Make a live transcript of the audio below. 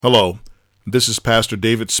Hello, this is Pastor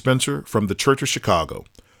David Spencer from the Church of Chicago.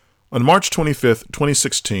 On March 25th,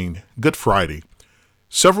 2016, Good Friday,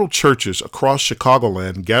 several churches across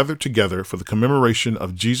Chicagoland gathered together for the commemoration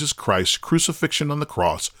of Jesus Christ's crucifixion on the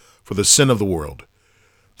cross for the sin of the world.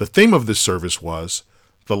 The theme of this service was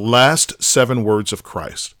the last 7 words of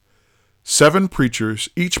Christ. 7 preachers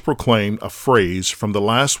each proclaimed a phrase from the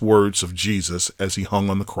last words of Jesus as he hung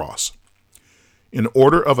on the cross. In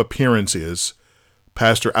order of appearance is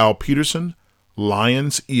Pastor Al Peterson,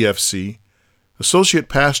 Lions EFC, Associate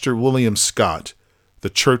Pastor William Scott, The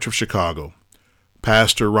Church of Chicago,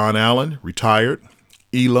 Pastor Ron Allen, retired,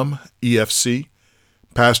 Elam EFC,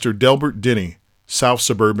 Pastor Delbert Denny, South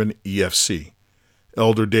Suburban EFC,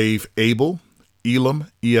 Elder Dave Abel, Elam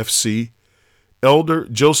EFC, Elder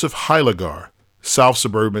Joseph Heilegar, South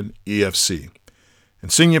Suburban EFC, and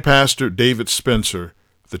Senior Pastor David Spencer,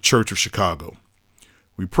 The Church of Chicago.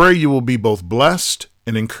 We pray you will be both blessed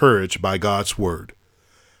and encouraged by God's Word.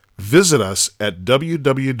 Visit us at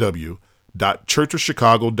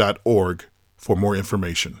www.churchofchicago.org for more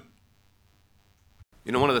information.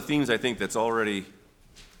 You know, one of the themes I think that's already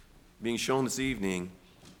being shown this evening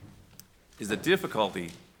is the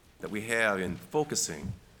difficulty that we have in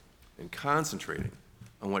focusing and concentrating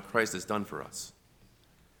on what Christ has done for us.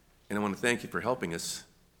 And I want to thank you for helping us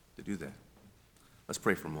to do that. Let's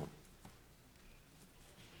pray for a moment.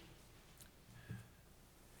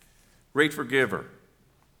 Great Forgiver,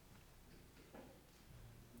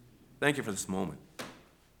 thank you for this moment,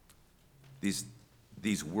 these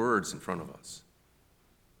words in front of us,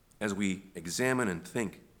 as we examine and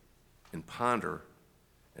think and ponder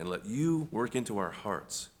and let you work into our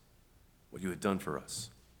hearts what you have done for us.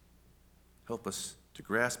 Help us to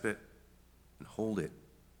grasp it and hold it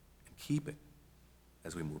and keep it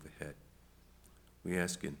as we move ahead. We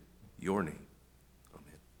ask in your name.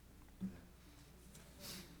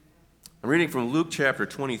 I'm reading from Luke chapter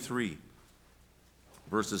 23,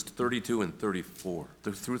 verses 32 and 34,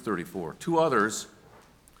 through 34. 2 others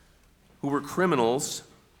who were criminals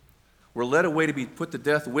were led away to be put to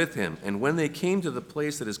death with him, and when they came to the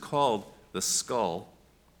place that is called the Skull,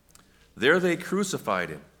 there they crucified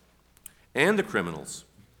him and the criminals,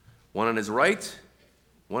 one on his right,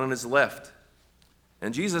 one on his left.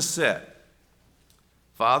 And Jesus said,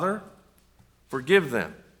 "Father, forgive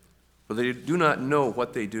them, for they do not know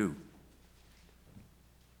what they do."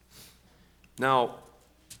 Now,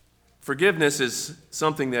 forgiveness is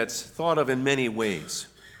something that's thought of in many ways.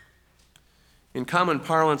 In common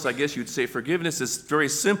parlance, I guess you'd say forgiveness is very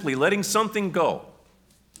simply letting something go.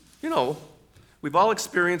 You know, we've all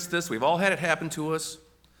experienced this. We've all had it happen to us.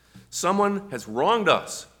 Someone has wronged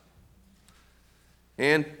us,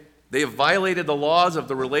 and they have violated the laws of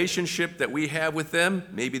the relationship that we have with them,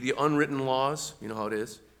 maybe the unwritten laws. You know how it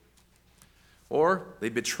is. Or they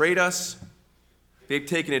betrayed us. They've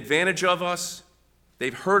taken advantage of us.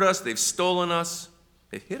 They've hurt us. They've stolen us.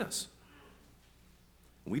 They've hit us.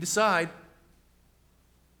 We decide,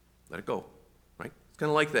 let it go, right? It's kind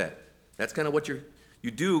of like that. That's kind of what you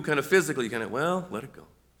do kind of physically. You kind of, let it go.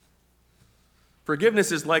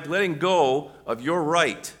 Forgiveness is like letting go of your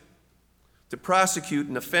right to prosecute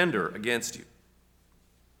an offender against you.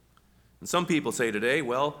 And some people say today,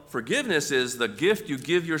 forgiveness is the gift you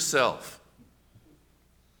give yourself.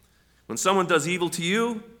 When someone does evil to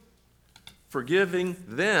you, forgiving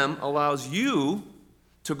them allows you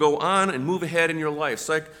to go on and move ahead in your life.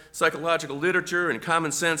 Psychological literature and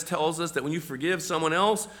common sense tells us that when you forgive someone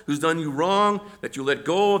else who's done you wrong, that you let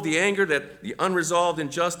go of the anger, that the unresolved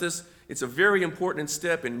injustice, it's a very important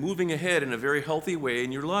step in moving ahead in a very healthy way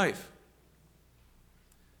in your life.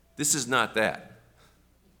 This is not that.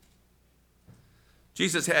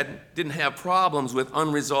 Jesus didn't have problems with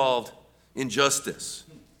unresolved injustice.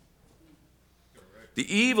 The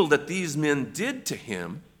evil that these men did to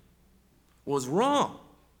him was wrong.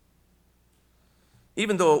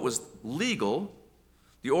 Even though it was legal,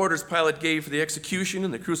 the orders Pilate gave for the execution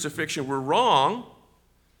and the crucifixion were wrong,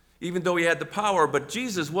 even though he had the power, but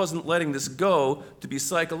Jesus wasn't letting this go to be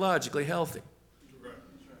psychologically healthy.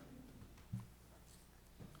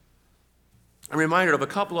 I'm reminded of a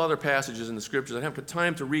couple other passages in the Scriptures. I don't have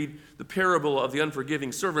time to read the parable of the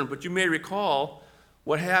unforgiving servant, but you may recall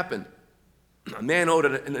what happened. A man owed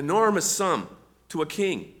an enormous sum to a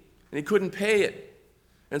king, and he couldn't pay it.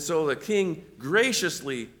 And so the king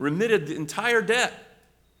graciously remitted the entire debt.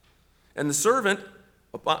 And the servant,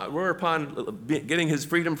 whereupon getting his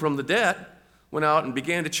freedom from the debt, went out and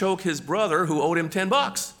began to choke his brother who owed him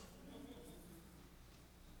 $10.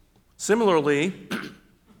 Similarly,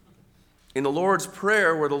 in the Lord's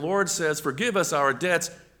Prayer, where the Lord says, "Forgive us our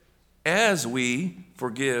debts as we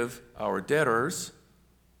forgive our debtors,"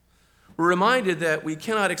 We're reminded that we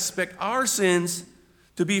cannot expect our sins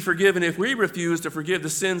to be forgiven if we refuse to forgive the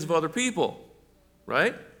sins of other people,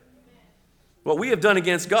 right? What we have done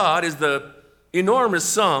against God is the enormous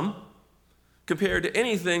sum compared to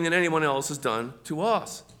anything that anyone else has done to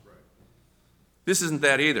us. This isn't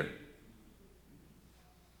that either.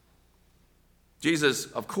 Jesus,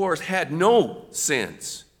 of course, had no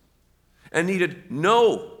sins and needed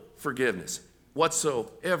no forgiveness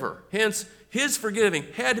whatsoever. Hence, his forgiving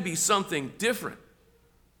had to be something different.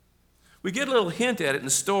 We get a little hint at it in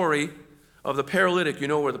the story of the paralytic,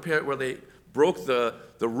 where they broke the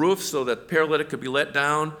roof so that the paralytic could be let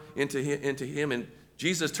down into him. And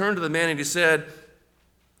Jesus turned to the man and he said,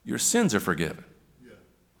 "Your sins are forgiven." Yeah.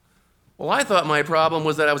 Well, I thought my problem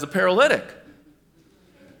was that I was a paralytic.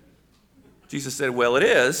 Jesus said, "Well, it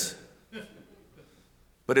is.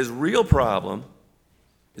 But his real problem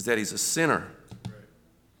is that he's a sinner." Right.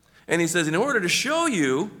 And he says, in order to show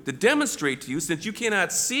you, to demonstrate to you, since you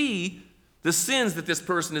cannot see the sins that this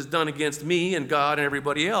person has done against me and God and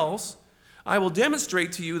everybody else, I will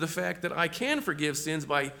demonstrate to you the fact that I can forgive sins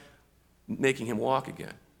by making him walk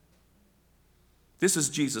again. This is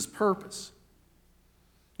Jesus' purpose.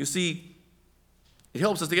 You see, it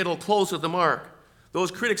helps us to get a little closer to the mark. Those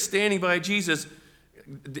critics standing by Jesus,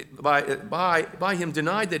 by him,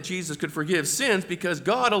 denied that Jesus could forgive sins because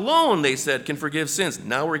God alone, they said, can forgive sins.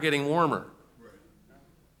 Now we're getting warmer. Right.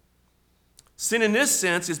 Sin in this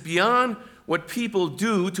sense is beyond what people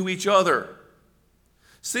do to each other.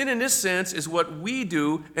 Sin in this sense is what we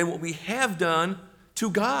do and what we have done to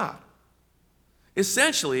God.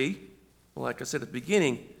 Essentially, like I said at the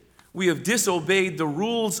beginning, we have disobeyed the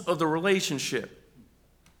rules of the relationship.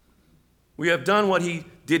 We have done what he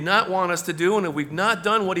did not want us to do, and we've not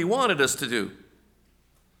done what he wanted us to do.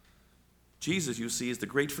 Jesus, you see, is the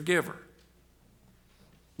great forgiver.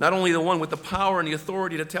 Not only the one with the power and the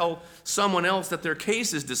authority to tell someone else that their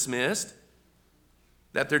case is dismissed,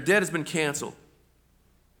 that their debt has been canceled,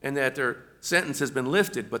 and that their sentence has been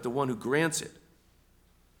lifted, but the one who grants it.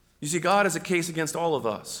 You see, God has a case against all of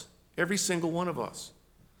us, every single one of us.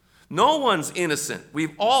 No one's innocent.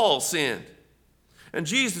 We've all sinned. And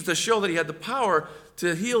Jesus, to show that he had the power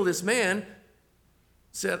to heal this man,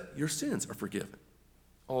 said, "Your sins are forgiven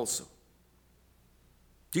also."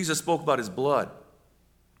 Jesus spoke about his blood,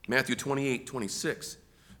 Matthew 28:26,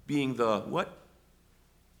 being the what?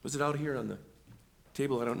 Was it out here on the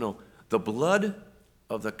table? I don't know. The blood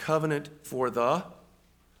of the covenant for the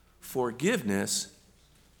forgiveness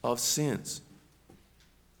of sins.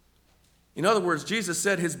 In other words, Jesus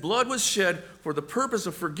said his blood was shed for the purpose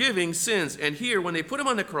of forgiving sins. And here, when they put him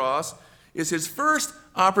on the cross, is his first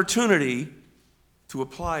opportunity to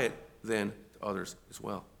apply it then to others as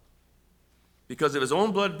well. Because of his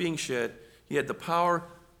own blood being shed, he had the power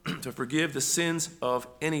to forgive the sins of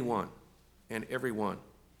anyone and everyone.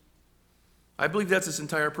 I believe that's its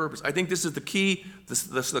entire purpose. I think this is the key, this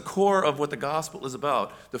is the core of what the gospel is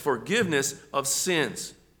about, the forgiveness of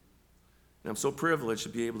sins. And I'm so privileged to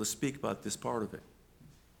be able to speak about this part of it.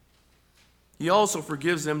 He also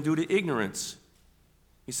forgives them due to ignorance.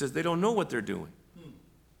 He says they don't know what they're doing.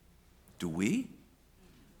 Do we?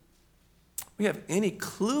 We have any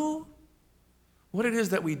clue what it is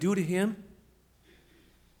that we do to him?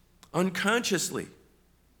 Unconsciously.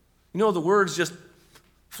 You know, the words just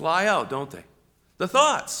fly out, don't they? The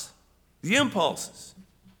thoughts, the impulses.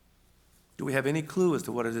 Do we have any clue as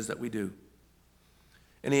to what it is that we do?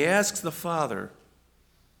 And he asks the Father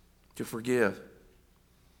to forgive.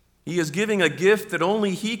 He is giving a gift that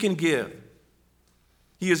only he can give.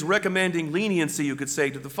 He is recommending leniency, you could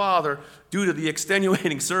say, to the Father due to the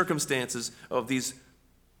extenuating circumstances of these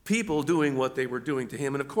people doing what they were doing to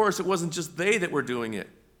him. And of course, it wasn't just they that were doing it,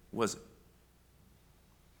 was it?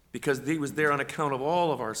 Because he was there on account of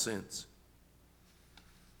all of our sins.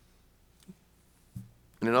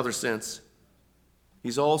 In another sense,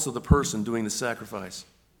 he's also the person doing the sacrifice.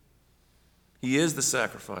 He is the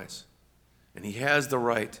sacrifice, and he has the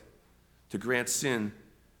right to grant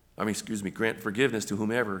grant forgiveness to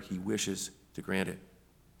whomever he wishes to grant it.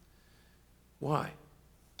 Why?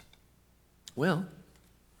 Well,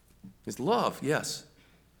 his love, yes.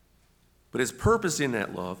 But his purpose in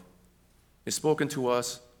that love is spoken to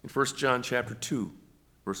us in 1 John chapter 2,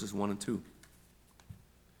 verses 1 and 2.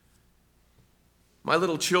 My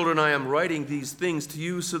little children, I am writing these things to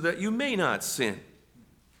you so that you may not sin.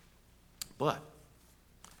 But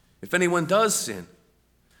if anyone does sin,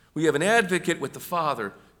 we have an advocate with the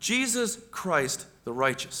Father, Jesus Christ the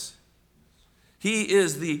righteous. He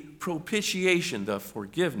is the propitiation, the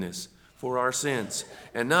forgiveness for our sins,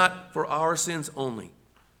 and not for our sins only,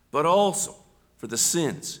 but also for the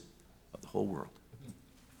sins of the whole world.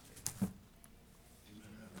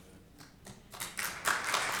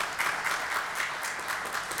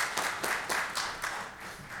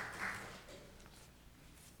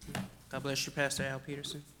 God bless you, Pastor Al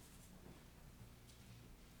Peterson.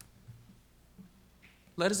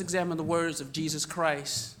 Let us examine the words of Jesus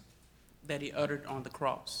Christ that he uttered on the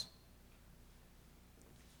cross.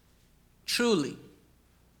 Truly,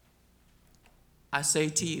 I say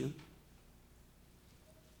to you,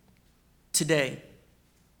 today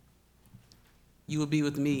you will be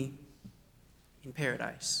with me in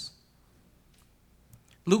paradise.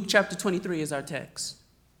 Luke chapter 23 is our text.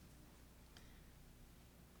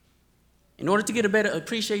 In order to get a better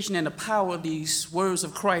appreciation and the power of these words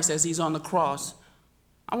of Christ as he's on the cross,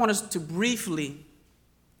 I want us to briefly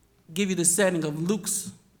give you the setting of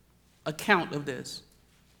Luke's account of this.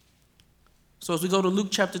 So as we go to Luke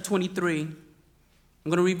chapter 23, I'm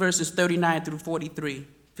going to read verses 39 through 43.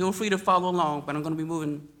 Feel free to follow along, but I'm going to be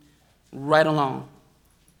moving right along.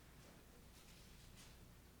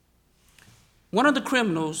 One of the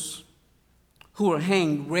criminals who were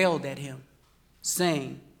hanged railed at him,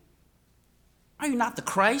 saying, "Are you not the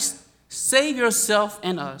Christ? Save yourself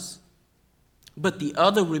and us." But the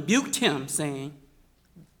other rebuked him, saying,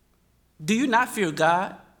 "Do you not fear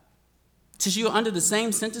God, since you are under the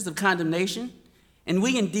same sentence of condemnation? And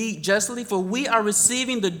we indeed justly, for we are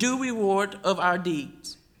receiving the due reward of our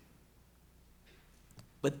deeds.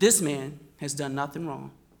 But this man has done nothing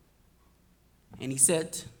wrong." And he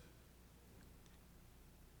said,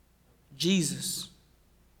 "Jesus,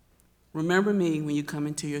 remember me when you come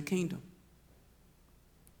into your kingdom."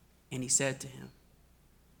 And he said to him,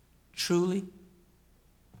 "Truly,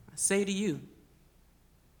 I say to you,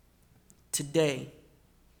 today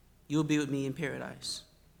you'll be with me in paradise."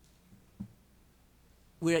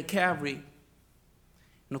 We're at Calvary,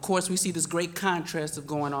 and of course we see this great contrast of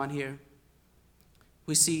going on here.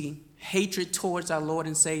 We see hatred towards our Lord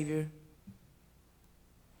and Savior,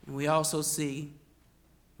 and we also see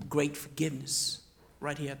great forgiveness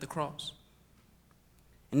right here at the cross.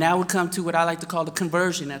 And now we come to what I like to call the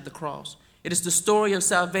conversion at the cross. It is the story of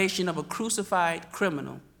salvation of a crucified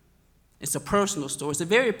criminal. It's a personal story. It's a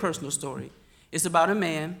very personal story. It's about a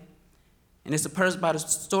man, and it's about a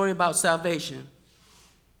story about salvation.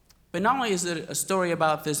 But not only is it a story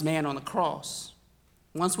about this man on the cross,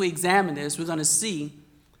 once we examine this, we're going to see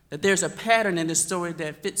that there's a pattern in this story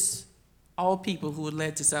that fits all people who are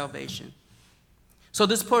led to salvation. So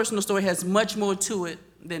this personal story has much more to it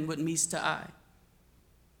than what meets the eye.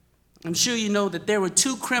 I'm sure you know that there were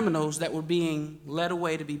two criminals that were being led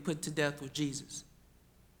away to be put to death with Jesus.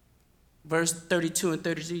 Verse 32 and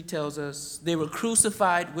 33 tells us they were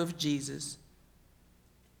crucified with Jesus,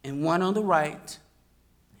 and one on the right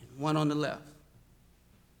and one on the left.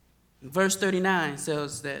 And verse 39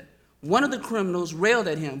 says that one of the criminals railed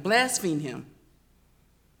at him, blasphemed him.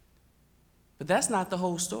 But that's not the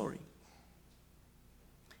whole story.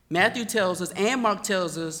 Matthew tells us and Mark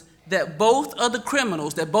tells us that both of the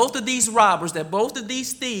criminals, that both of these robbers, that both of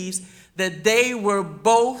these thieves, that they were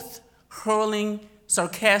both hurling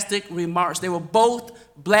sarcastic remarks. They were both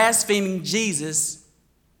blaspheming Jesus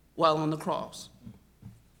while on the cross.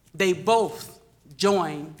 They both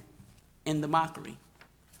joined in the mockery.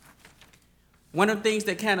 One of the things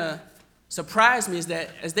that kind of surprised me is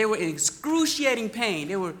that as they were in excruciating pain,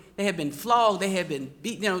 they had been flogged, they had been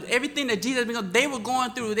beaten, everything that Jesus had been going, they were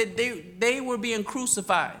going through, they were being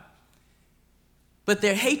crucified. But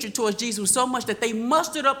their hatred towards Jesus was so much that they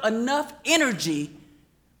mustered up enough energy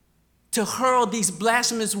to hurl these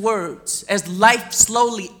blasphemous words as life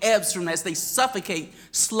slowly ebbs from them, as they suffocate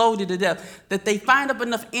slowly to death, that they find up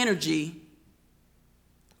enough energy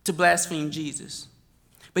to blaspheme Jesus.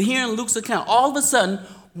 But here in Luke's account, all of a sudden,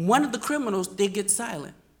 one of the criminals, they get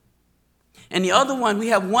silent. And the other one, we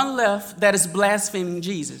have one left that is blaspheming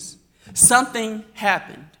Jesus. Something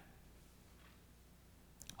happened.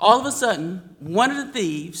 All of a sudden, one of the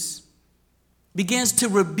thieves begins to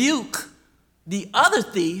rebuke the other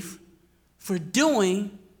thief for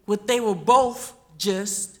doing what they were both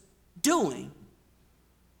just doing.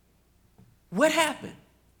 What happened?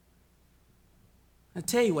 I'll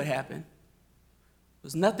tell you what happened. It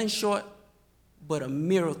was nothing short but a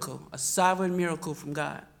miracle, a sovereign miracle from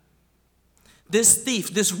God. This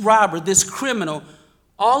thief, this robber, this criminal,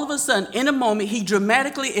 all of a sudden, in a moment, he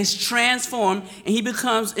dramatically is transformed, and it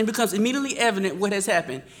becomes immediately evident what has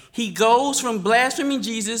happened. He goes from blaspheming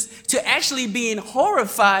Jesus to actually being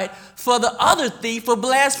horrified for the other thief for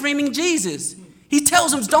blaspheming Jesus. He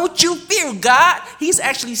tells him, "Don't you fear God?" He's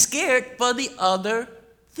actually scared for the other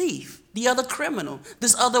thief, the other criminal,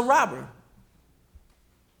 this other robber.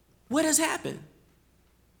 What has happened?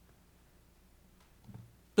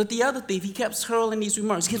 But the other thief, he kept hurling these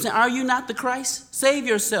remarks. He kept saying, "Are you not the Christ? Save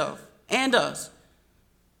yourself and us."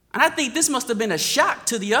 And I think this must have been a shock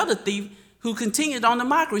to the other thief, who continued on the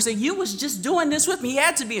mockery. He said, you was just doing this with me. He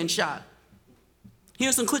had to be in shock.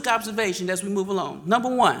 Here's some quick observations as we move along.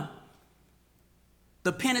 Number one,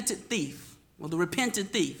 the penitent thief, or the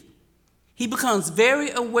repentant thief. He becomes very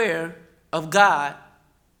aware of God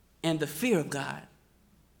and the fear of God.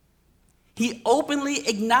 He openly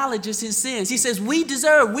acknowledges his sins. He says, we're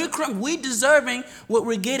deserving what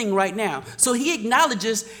we're getting right now. So he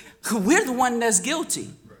acknowledges we're the one that's guilty.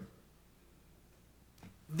 Right.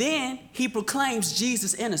 Then he proclaims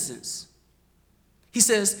Jesus' innocence. He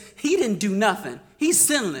says, he didn't do nothing. He's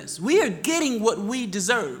sinless. We are getting what we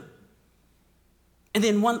deserve. And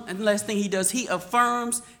then one last thing he does, he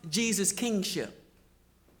affirms Jesus' kingship.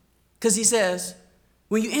 Because he says,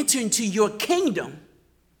 when you enter into your kingdom,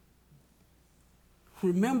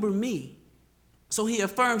 remember me. So he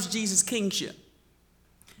affirms Jesus' kingship.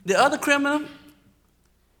 The other criminal,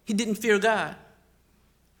 he didn't fear God,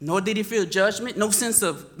 nor did he fear judgment, no sense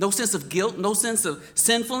of guilt, no sense of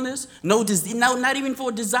sinfulness, not even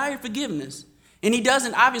for desire forgiveness. And he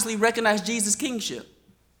doesn't obviously recognize Jesus' kingship.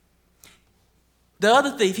 The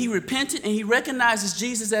other thief, he repented and he recognizes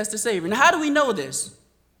Jesus as the Savior. Now, how do we know this?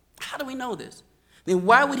 How do we know this? Then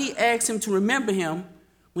why would he ask him to remember him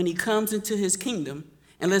when he comes into his kingdom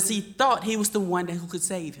unless he thought he was the one who could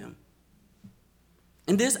save him?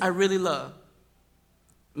 And this I really love.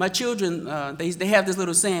 My children, they have this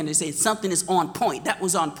little saying. They say, something is on point. That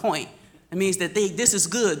was on point. It means that this is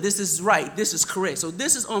good, this is right, this is correct. So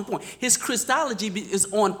this is on point. His Christology is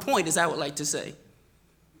on point, as I would like to say.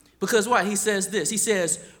 Because why? He says this. He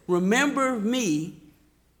says, remember me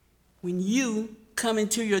when you come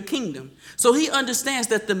into your kingdom. So he understands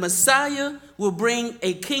that the Messiah will bring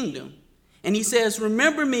a kingdom. And he says,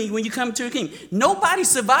 remember me when you come to your kingdom. Nobody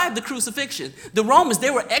survived the crucifixion. The Romans,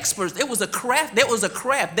 they were experts. There was a craft.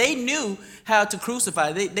 They knew how to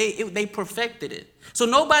crucify. They perfected it. So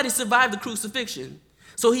nobody survived the crucifixion.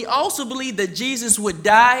 So he also believed that Jesus would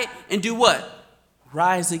die and do what?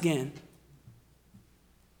 Rise again.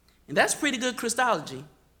 And that's pretty good Christology.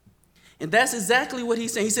 And that's exactly what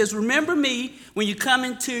he's saying. He says, remember me when you come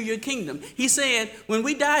into your kingdom. He's saying, when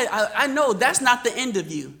we die, I know that's not the end of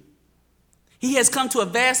you. He has come to a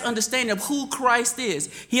vast understanding of who Christ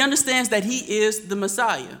is. He understands that he is the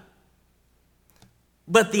Messiah.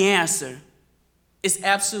 But the answer is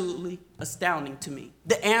absolutely astounding to me.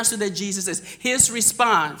 The answer that Jesus says, his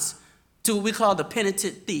response to what we call the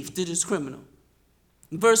penitent thief, to this criminal.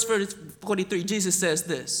 In verse 43, Jesus says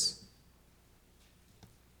this.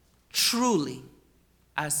 Truly,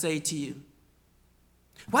 I say to you.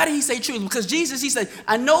 Why did he say truly? Because Jesus, he said,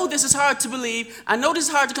 I know this is hard to believe. I know this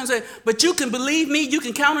is hard to come say, but you can believe me. You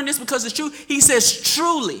can count on this because it's true. He says,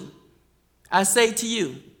 truly, I say to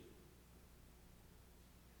you.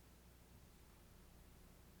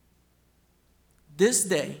 This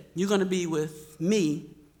day, you're going to be with me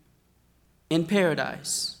in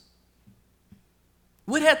paradise.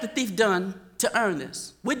 What had the thief done to earn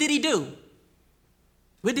this? What did he do?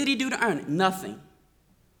 What did he do to earn it? Nothing.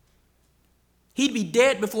 He'd be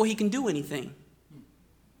dead before he can do anything.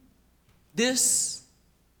 This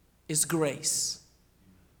is grace.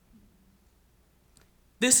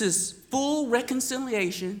 This is full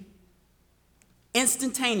reconciliation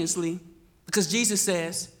instantaneously because Jesus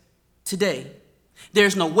says, today,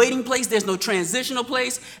 there's no waiting place, there's no transitional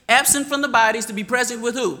place, absent from the bodies to be present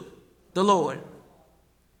with who? The Lord.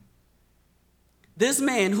 This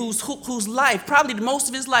man whose life, probably most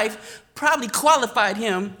of his life, probably qualified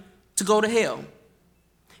him to go to hell.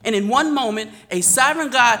 And in one moment, a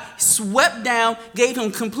sovereign God swept down, gave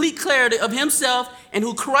him complete clarity of himself and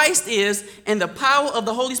who Christ is, and the power of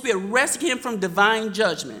the Holy Spirit rescued him from divine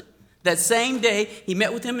judgment. That same day, he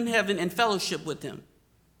met with him in heaven and fellowship with him.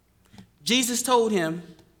 Jesus told him,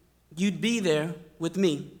 you'd be there with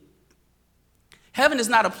me. Heaven is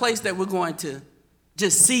not a place that we're going to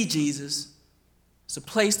just see Jesus. It's a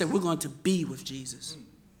place that we're going to be with Jesus.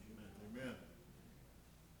 Amen.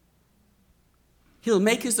 He'll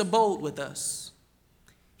make his abode with us.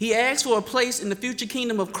 He asked for a place in the future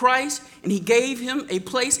kingdom of Christ, and he gave him a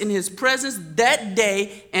place in his presence that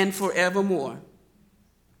day and forevermore.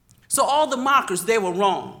 So all the mockers, they were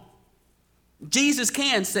wrong. Jesus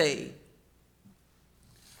can save.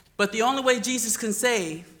 But the only way Jesus can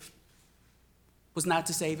save was not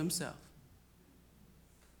to save himself.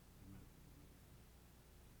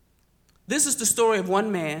 This is the story of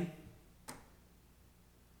one man,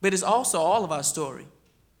 but it's also all of our story.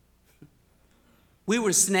 We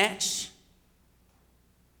were snatched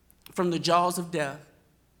from the jaws of death.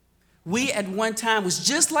 We at one time was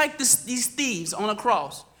just like these thieves on a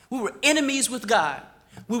cross. We were enemies with God.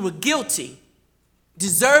 We were guilty,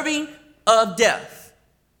 deserving of death.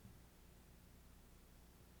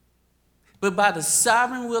 but by the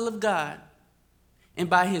sovereign will of God and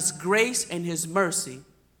by his grace and his mercy,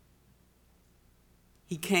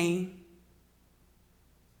 he came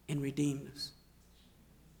and redeemed us.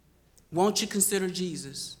 Won't you consider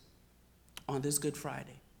Jesus on this Good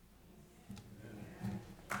Friday?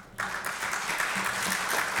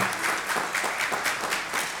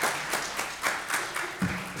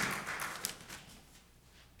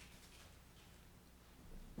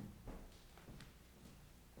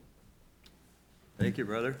 Thank you,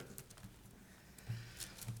 brother.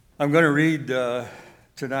 I'm going to read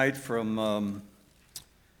tonight from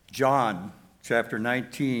John chapter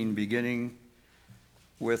 19, beginning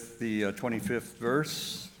with the 25th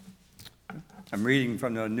verse. I'm reading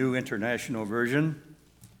from the New International Version.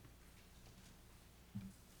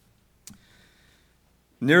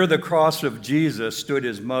 Near the cross of Jesus stood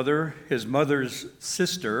his mother's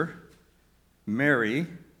sister, Mary,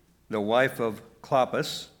 the wife of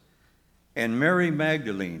Clopas, and Mary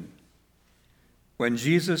Magdalene. When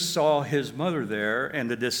Jesus saw his mother there and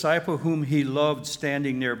the disciple whom he loved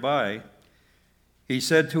standing nearby, he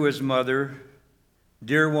said to his mother,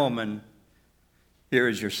 "Dear woman, here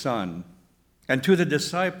is your son." And to the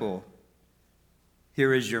disciple,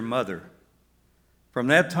 "Here is your mother." From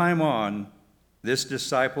that time on, this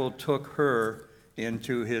disciple took her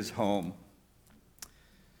into his home.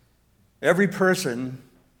 Every person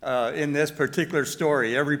in this particular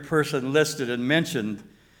story, every person listed and mentioned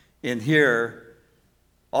in here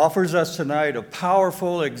offers us tonight a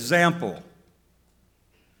powerful example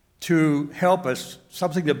to help us,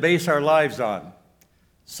 something to base our lives on,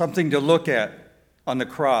 something to look at on the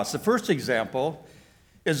cross. The first example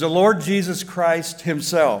is the Lord Jesus Christ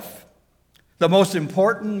himself, the most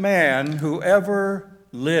important man who ever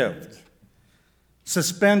lived,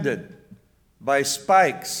 suspended by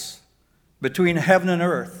spikes between heaven and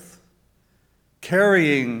earth,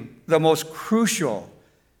 carrying the most crucial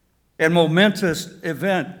and momentous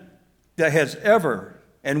event that has ever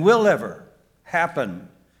and will ever happen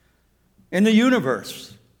in the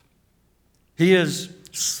universe. He is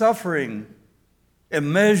suffering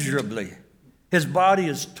immeasurably. His body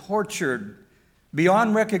is tortured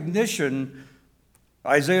beyond recognition.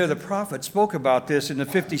 Isaiah the prophet spoke about this in the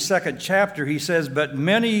 52nd chapter. He says, "But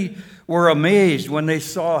many were amazed when they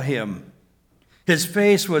saw him. His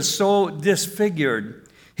face was so disfigured,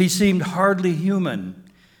 he seemed hardly human.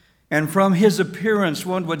 And from his appearance,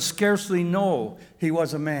 one would scarcely know he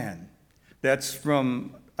was a man." That's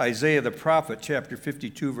from Isaiah the prophet, chapter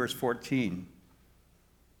 52, verse 14.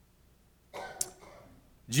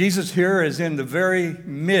 Jesus here is in the very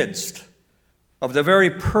midst of the very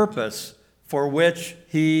purpose for which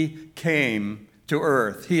he came to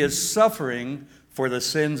earth. He is suffering for the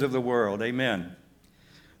sins of the world. Amen.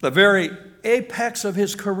 The very apex of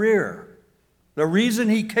his career, the reason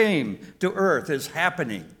he came to earth, is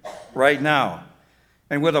happening right now.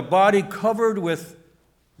 And with a body covered with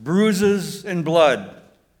bruises and blood,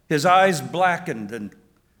 his eyes blackened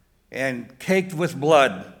and caked with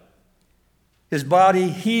blood, his body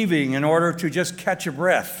heaving in order to just catch a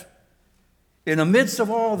breath. In the midst of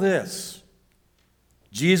all this,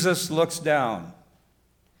 Jesus looks down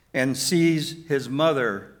and sees his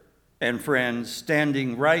mother and friends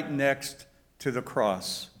standing right next to the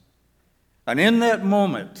cross. And in that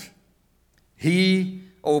moment, he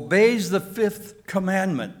obeys the fifth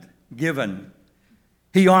commandment given.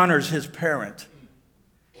 He honors his parent.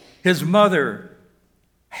 His mother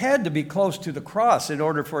had to be close to the cross in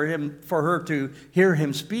order for her to hear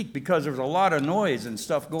him speak, because there was a lot of noise and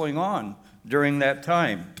stuff going on during that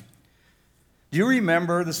time. Do you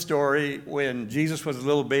remember the story when Jesus was a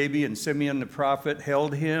little baby and Simeon the prophet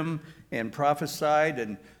held him and prophesied?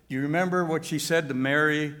 And do you remember what she said to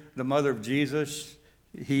Mary, the mother of Jesus?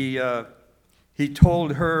 He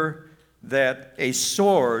told her that a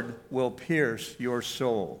sword will pierce your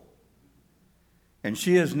soul. And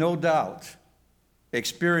she is no doubt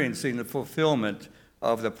experiencing the fulfillment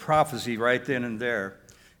of the prophecy right then and there.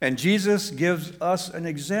 And Jesus gives us an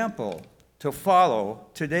example to follow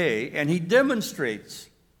today, and he demonstrates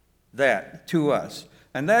that to us.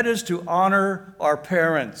 And that is to honor our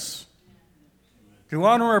parents. To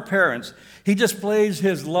honor our parents. He displays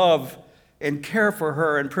his love and care for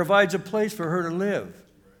her and provides a place for her to live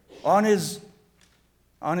on his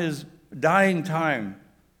dying time.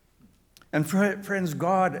 And friends,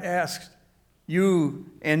 God asks you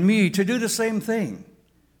and me to do the same thing,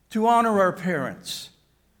 to honor our parents.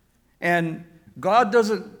 And God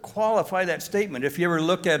doesn't qualify that statement. If you ever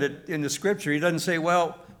look at it in the scripture, he doesn't say,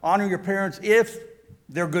 well, honor your parents if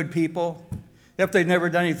they're good people, if they've never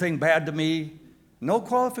done anything bad to me. No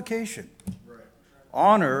qualification. Right.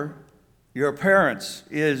 Honor your parents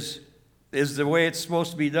is is the way it's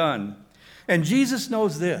supposed to be done. And Jesus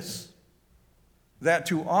knows this, that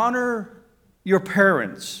to honor your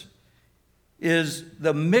parents is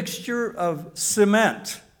the mixture of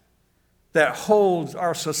cement that holds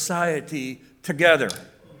our society together.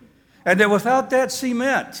 And that without that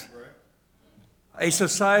cement, a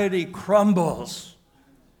society crumbles.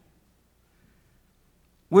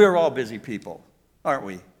 We're all busy people, aren't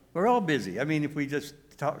we? We're all busy. I mean, if we just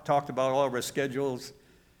talked about all of our schedules,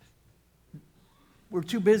 we're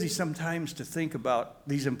too busy sometimes to think about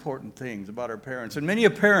these important things about our parents. And many a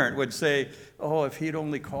parent would say, oh, if he'd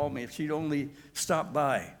only call me, if she'd only stop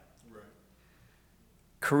by. Right.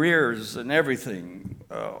 Careers and everything,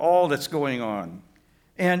 all that's going on.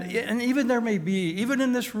 And even there may be, even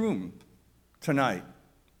in this room tonight,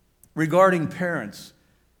 regarding parents,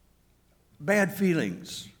 bad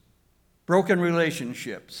feelings, broken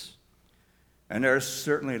relationships, and there's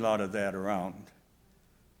certainly a lot of that around.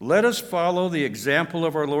 Let us follow the example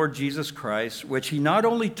of our Lord Jesus Christ, which he not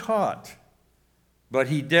only taught, but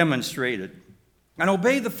he demonstrated. And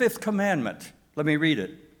obey the fifth commandment. Let me read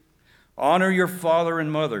it. Honor your father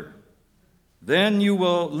and mother. Then you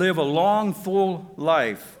will live a long, full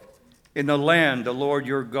life in the land the Lord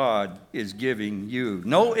your God is giving you.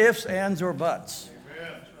 No ifs, ands, or buts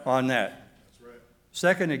on that.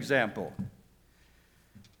 Second example,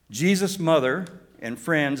 Jesus' mother and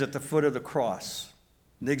friends at the foot of the cross.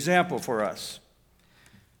 The example for us.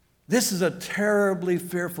 This is a terribly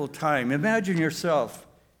fearful time. Imagine yourself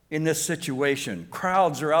in this situation.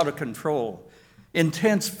 Crowds are out of control.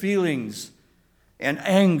 Intense feelings and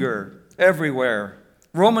anger everywhere.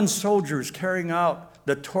 Roman soldiers carrying out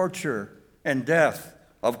the torture and death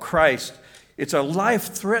of Christ. It's a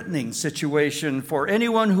life-threatening situation for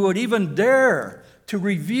anyone who would even dare to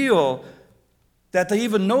reveal that they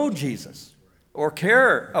even know Jesus or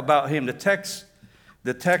care about him. The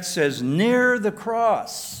text says, near the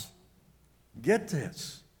cross. Get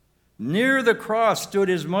this. Near the cross stood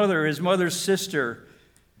his mother's sister,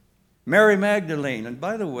 Mary Magdalene. And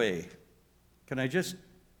by the way, can I just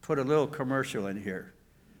put a little commercial in here?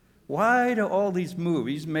 Why do all these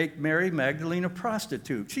movies make Mary Magdalene a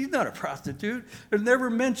prostitute? She's not a prostitute. It's never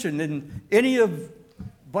mentioned in any of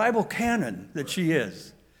Bible canon that she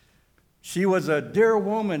is. She was a dear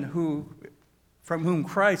woman from whom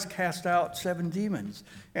Christ cast out 7 demons,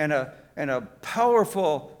 and a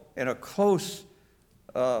powerful and a close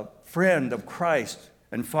friend of Christ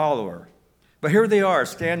and follower. But here they are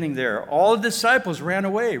standing there. All the disciples ran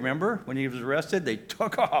away, remember? When he was arrested, they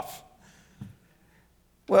took off.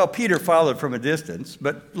 Well, Peter followed from a distance,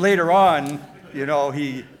 but later on,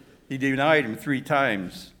 he denied him 3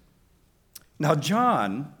 times. Now,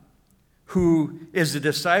 John, who is the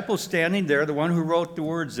disciple standing there, the one who wrote the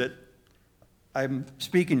words that I'm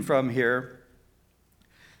speaking from here,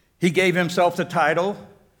 he gave himself the title,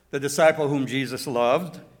 the disciple whom Jesus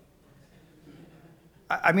loved.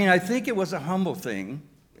 I think it was a humble thing,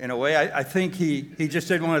 in a way. I think he just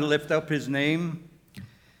didn't want to lift up his name.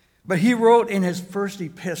 But he wrote in his first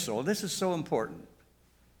epistle, this is so important,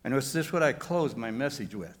 and this is what I closed my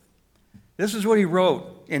message with. This is what he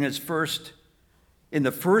wrote in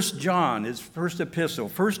the first John, his first epistle,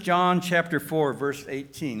 1 John chapter 4, verse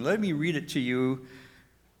 18. Let me read it to you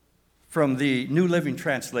from the New Living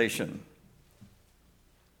Translation.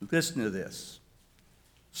 Listen to this.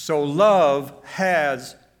 So love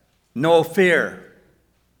has no fear,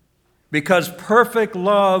 because perfect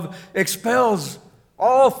love expels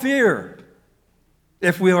all fear.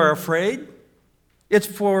 If we are afraid, it's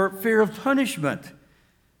for fear of punishment.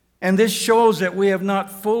 And this shows that we have not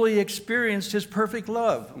fully experienced his perfect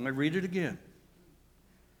love. I'm going to read it again.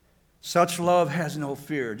 Such love has no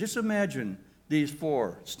fear. Just imagine these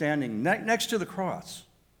 4 standing next to the cross.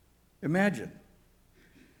 Imagine.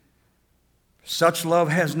 Such love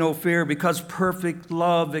has no fear because perfect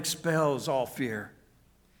love expels all fear.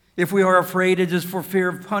 If we are afraid, it is for fear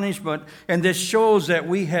of punishment. And this shows that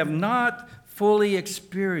we have not fully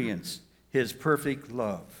experienced his perfect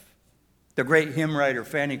love. The great hymn writer,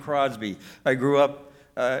 Fanny Crosby. I grew up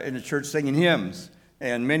in the church singing hymns,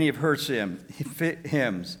 and many of her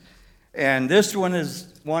hymns. And this one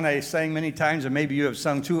is one I sang many times, and maybe you have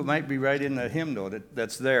sung too. It might be right in the hymnal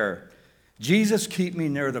that's there. Jesus, keep me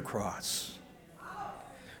near the cross.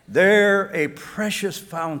 There a precious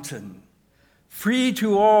fountain, free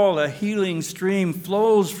to all a healing stream,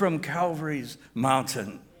 flows from Calvary's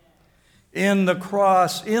mountain. In the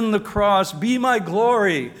cross, be my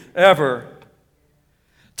glory ever.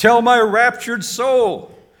 Till my raptured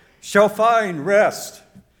soul shall find rest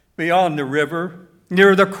beyond the river.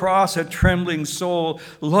 Near the cross, a trembling soul,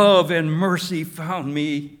 love and mercy found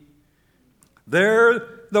me.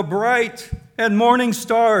 There the bright and morning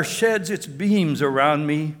star sheds its beams around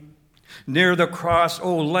me. Near the cross,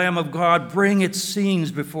 O Lamb of God, bring its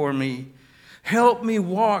scenes before me. Help me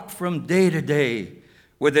walk from day to day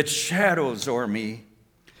with its shadows o'er me.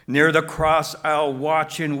 Near the cross, I'll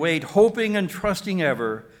watch and wait, hoping and trusting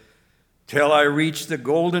ever, till I reach the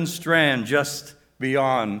golden strand just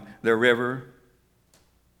beyond the river.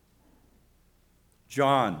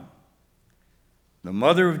 John, the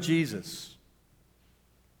mother of Jesus,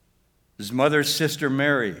 his mother's sister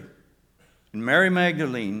Mary, and Mary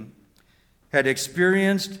Magdalene had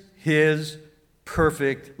experienced his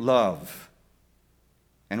perfect love.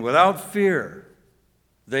 And without fear,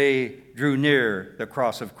 they drew near the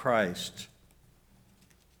cross of Christ.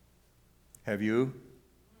 Have you?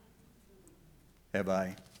 Have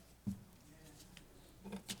I?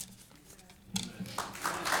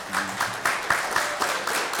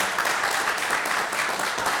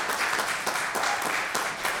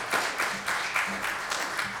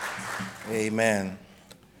 Amen.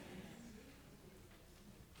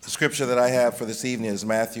 The scripture that I have for this evening is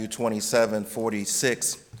Matthew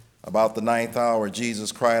 27:46. About the ninth hour,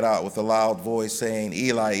 Jesus cried out with a loud voice, saying,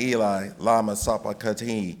 Eli, Eli, lama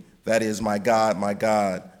sabachthani, that is, my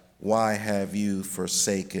God, why have you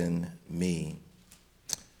forsaken me?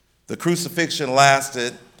 The crucifixion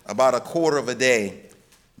lasted about a quarter of a day,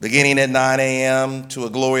 beginning at 9 a.m. to a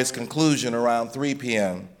glorious conclusion around 3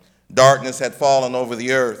 p.m. Darkness had fallen over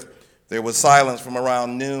the earth. There was silence from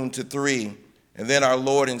around noon to 3, and then our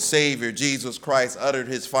Lord and Savior, Jesus Christ, uttered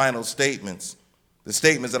his final statements. The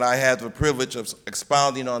statements that I had the privilege of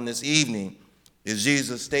expounding on this evening is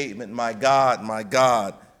Jesus' statement, my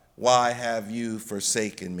God, why have you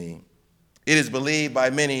forsaken me? It is believed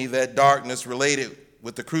by many that darkness related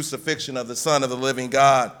with the crucifixion of the Son of the living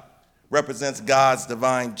God represents God's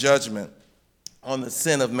divine judgment on the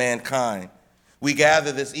sin of mankind. We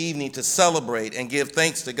gather this evening to celebrate and give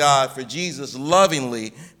thanks to God for Jesus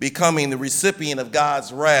lovingly becoming the recipient of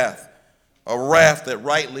God's wrath, a wrath that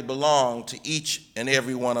rightly belonged to each and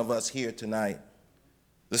every one of us here tonight.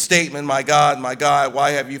 The statement, my God, why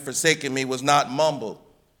have you forsaken me, was not mumbled.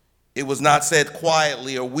 It was not said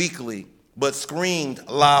quietly or weakly, but screamed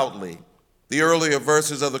loudly. The earlier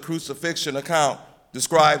verses of the crucifixion account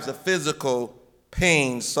describes the physical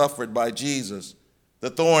pain suffered by Jesus. The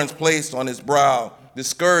thorns placed on his brow, the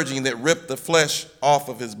scourging that ripped the flesh off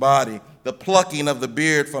of his body, the plucking of the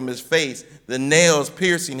beard from his face, the nails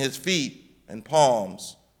piercing his feet and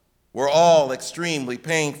palms were all extremely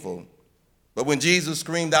painful. But when Jesus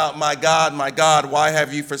screamed out, my God, why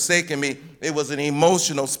have you forsaken me? It was an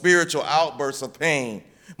emotional, spiritual outburst of pain,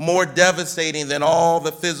 more devastating than all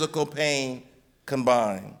the physical pain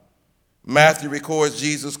combined. Matthew records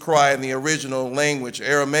Jesus' cry in the original language,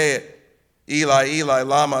 Aramaic, Eli, Eli,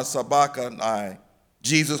 lama sabachthani.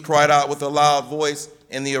 Jesus cried out with a loud voice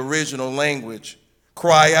in the original language.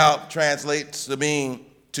 Cry out translates to mean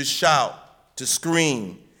to shout, to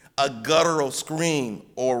scream, a guttural scream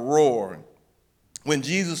or roar. When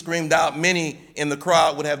Jesus screamed out, many in the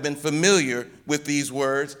crowd would have been familiar with these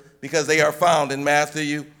words because they are found in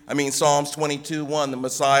Psalms 22:1,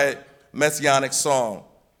 the Messianic song.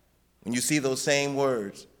 When you see those same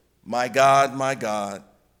words, my God,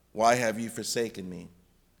 why have you forsaken me?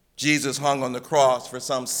 Jesus hung on the cross for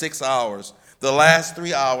some 6 hours. The last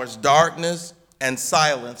 3 hours, darkness and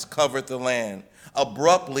silence covered the land.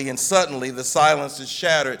 Abruptly and suddenly, the silence is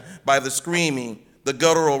shattered by the screaming, the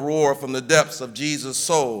guttural roar from the depths of Jesus'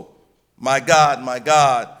 soul. My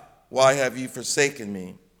God, why have you forsaken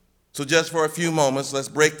me? So just for a few moments, let's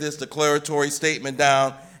break this declaratory statement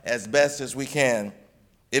down as best as we can.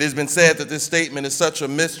 It has been said that this statement is such a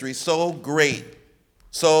mystery, so great,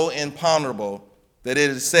 so imponderable, that it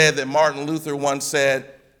is said that Martin Luther once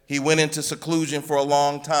said he went into seclusion for a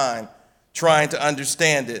long time trying to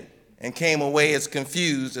understand it and came away as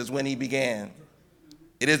confused as when he began.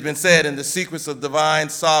 It has been said in the secrets of divine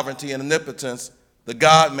sovereignty and omnipotence, the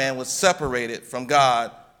God-man was separated from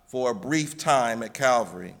God for a brief time at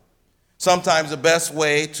Calvary. Sometimes the best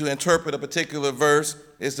way to interpret a particular verse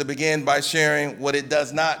is to begin by sharing what it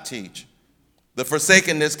does not teach. The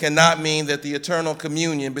forsakenness cannot mean that the eternal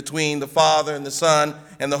communion between the Father and the Son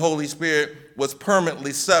and the Holy Spirit was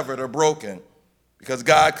permanently severed or broken, because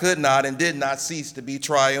God could not and did not cease to be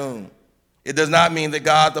triune. It does not mean that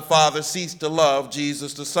God the Father ceased to love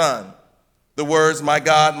Jesus the Son. The words, my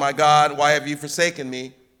God, why have you forsaken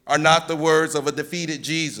me, are not the words of a defeated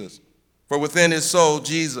Jesus. For within his soul,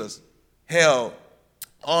 Jesus held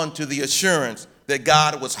on to the assurance that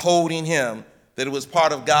God was holding him, that it was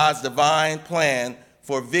part of God's divine plan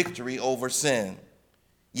for victory over sin.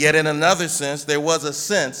 Yet in another sense, there was a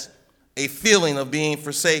sense a feeling of being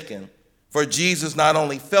forsaken. For Jesus not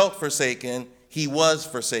only felt forsaken, he was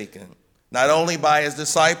forsaken, not only by his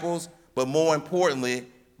disciples, but more importantly,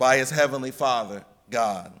 by his heavenly Father,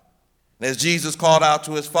 God. And as Jesus called out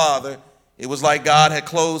to his Father, it was like God had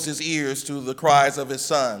closed his ears to the cries of his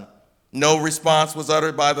Son. No response was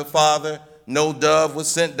uttered by the Father. No dove was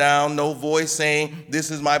sent down. No voice saying, "This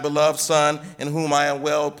is my beloved Son, in whom I am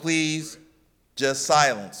well pleased." Just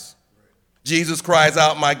silence. Jesus cries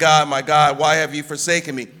out, my God, why have you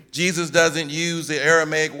forsaken me?" Jesus doesn't use the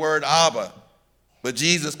Aramaic word Abba, but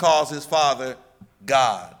Jesus calls his Father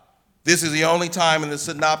God. This is the only time in the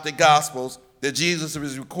Synoptic Gospels that Jesus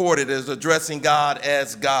is recorded as addressing God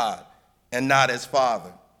as God and not as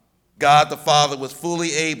Father. God the Father was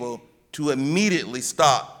fully able to immediately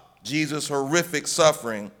stop Jesus' horrific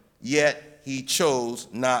suffering, yet he chose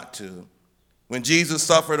not to. When Jesus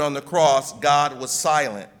suffered on the cross, God was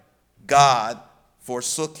silent. God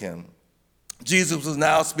forsook him. Jesus was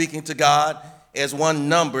now speaking to God as one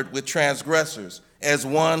numbered with transgressors, as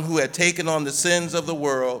one who had taken on the sins of the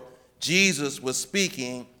world. Jesus was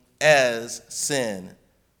speaking as sin.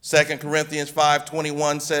 2 Corinthians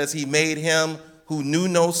 5:21 says, "He made him who knew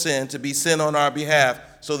no sin to be sin on our behalf,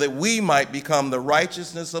 so that we might become the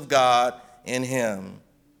righteousness of God in him."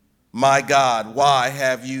 My God, why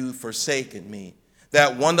have you forsaken me?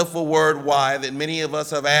 That wonderful word why that many of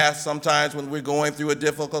us have asked sometimes when we're going through a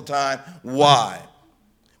difficult time. Why?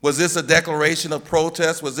 Was this a declaration of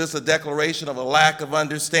protest? Was this a declaration of a lack of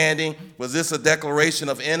understanding? Was this a declaration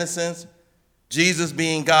of innocence? Jesus,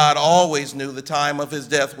 being God, always knew the time of his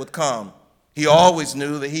death would come. He always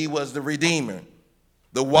knew that he was the Redeemer.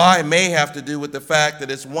 The why may have to do with the fact that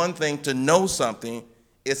it's one thing to know something,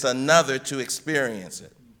 it's another to experience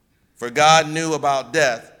it. For God knew about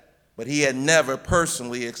death, but he had never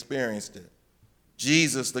personally experienced it.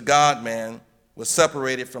 Jesus, the God-man, was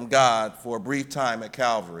separated from God for a brief time at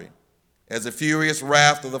Calvary. As the furious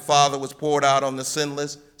wrath of the Father was poured out on the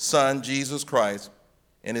sinless Son, Jesus Christ,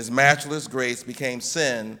 and his matchless grace became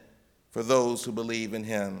sin for those who believe in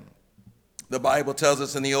him. The Bible tells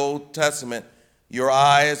us in the Old Testament, your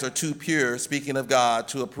eyes are too pure, speaking of God,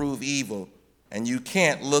 to approve evil, and you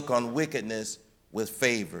can't look on wickedness with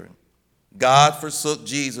favor. God forsook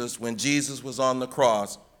Jesus when Jesus was on the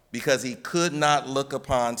cross because he could not look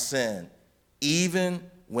upon sin, even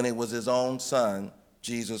when it was his own Son,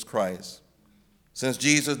 Jesus Christ. Since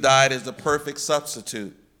Jesus died as the perfect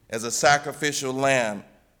substitute, as a sacrificial lamb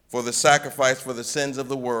for the sacrifice for the sins of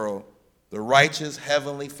the world, the righteous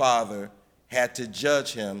heavenly Father had to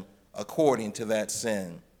judge him according to that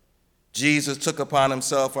sin. Jesus took upon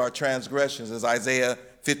himself our transgressions, as Isaiah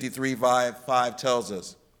 53:5 tells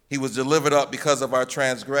us. He was delivered up because of our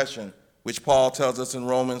transgression, which Paul tells us in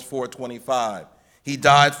Romans 4:25. He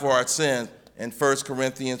died for our sins in 1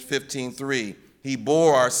 Corinthians 15:3. He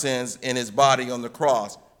bore our sins in his body on the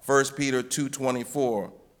cross, 1 Peter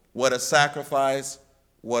 2:24. What a sacrifice,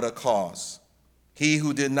 what a cost. He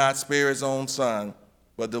who did not spare his own Son,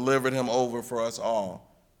 but delivered him over for us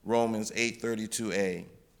all, Romans 8:32a.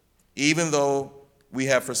 Even though we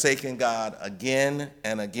have forsaken God again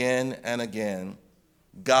and again and again,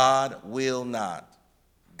 God will not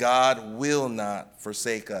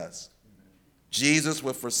forsake us. Jesus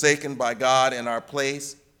was forsaken by God in our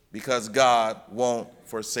place because God won't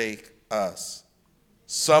forsake us.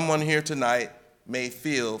 Someone here tonight may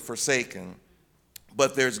feel forsaken,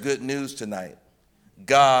 but there's good news tonight.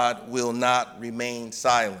 God will not remain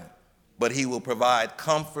silent, but he will provide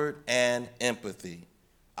comfort and empathy.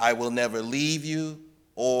 I will never leave you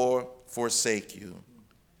or forsake you.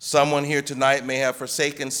 Someone here tonight may have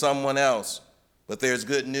forsaken someone else, but there's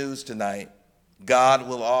good news tonight. God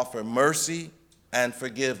will offer mercy and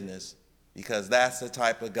forgiveness because that's the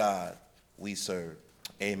type of God we serve.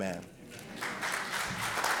 Amen.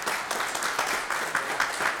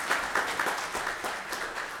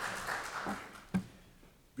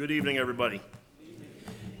 Good evening, everybody.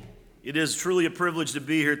 It is truly a privilege to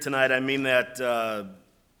be here tonight. I mean that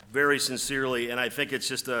very sincerely, and I think it's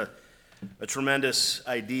just a tremendous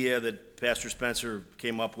idea that Pastor Spencer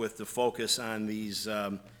came up with to focus on these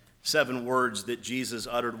 7 words that Jesus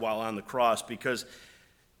uttered while on the cross, because,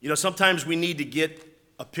 sometimes we need to get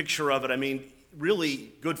a picture of it. I mean,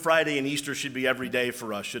 really, Good Friday and Easter should be every day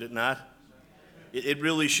for us, should it not? It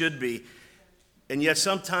really should be. And yet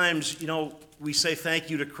sometimes, we say thank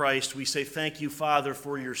you to Christ, we say thank you, Father,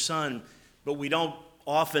 for your Son, but we don't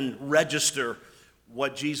often register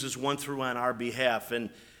what Jesus went through on our behalf. And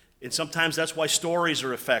sometimes that's why stories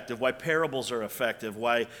are effective, why parables are effective,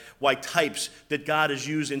 why types that God has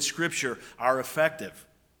used in Scripture are effective.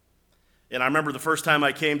 And I remember the first time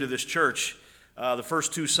I came to this church, The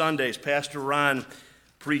first 2 Sundays, Pastor Ron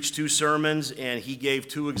preached 2 sermons, and he gave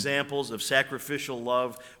 2 examples of sacrificial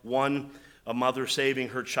love. One, a mother saving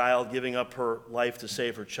her child, giving up her life to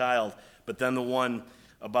save her child, but then the one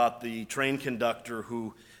about the train conductor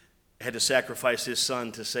who had to sacrifice his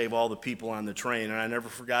son to save all the people on the train. And I never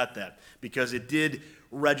forgot that, because it did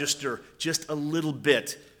register just a little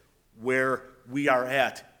bit where we are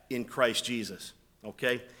at in Christ Jesus.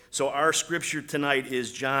 Okay? So our scripture tonight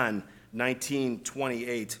is John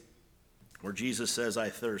 19:28, where Jesus says, I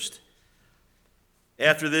thirst.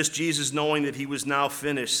 After this, Jesus, knowing that he was now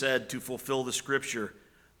finished, said, to fulfill the scripture,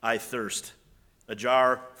 I thirst. A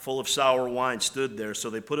jar full of sour wine stood there, so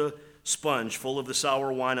they put a sponge full of the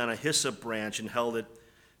sour wine on a hyssop branch and held it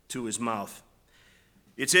to his mouth.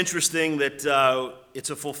 It's interesting that it's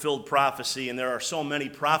a fulfilled prophecy, and there are so many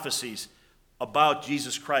prophecies about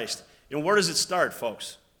Jesus Christ. And where does it start,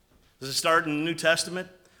 folks? Does it start in the New Testament?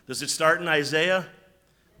 Does it start in Isaiah?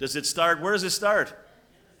 Where does it start?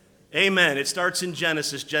 Amen. It starts in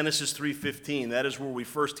Genesis 3:15. That is where we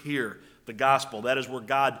first hear the gospel. That is where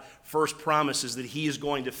God first promises that he is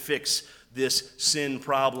going to fix this sin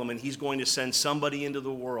problem, and he's going to send somebody into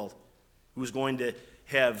the world who's going to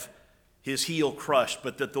have his heel crushed,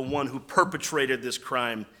 but that the one who perpetrated this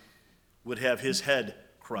crime would have his head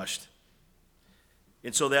crushed.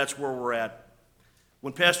 And so that's where we're at.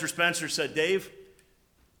 When Pastor Spencer said, Dave,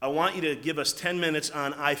 I want you to give us 10 minutes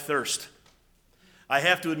on I thirst, I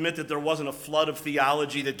have to admit that there wasn't a flood of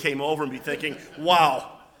theology that came over me thinking,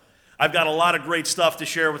 wow, I've got a lot of great stuff to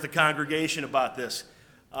share with the congregation about this.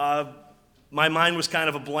 My mind was kind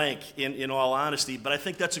of a blank, in all honesty, but I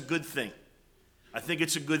think that's a good thing. I think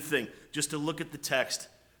it's a good thing just to look at the text,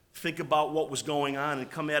 think about what was going on, and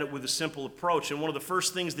come at it with a simple approach. And one of the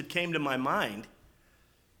first things that came to my mind,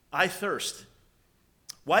 I thirst.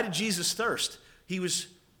 Why did Jesus thirst? He was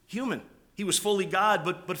human. He was fully God,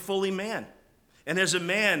 but fully man. And as a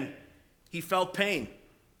man, he felt pain.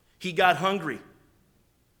 He got hungry.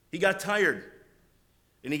 He got tired.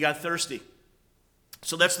 And he got thirsty.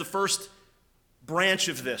 So that's the first branch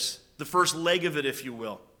of this, the first leg of it, if you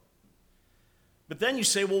will. But then you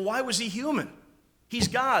say, well, why was he human? He's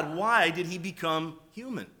God. Why did he become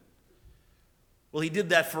human? Well, he did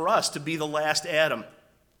that for us, to be the last Adam,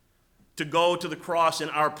 to go to the cross in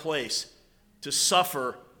our place, to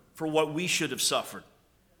suffer for what we should have suffered.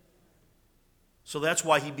 So that's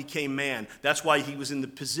why he became man. That's why he was in the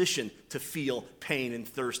position to feel pain and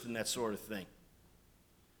thirst and that sort of thing.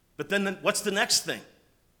 But then what's the next thing?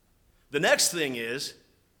 The next thing is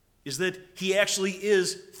that he actually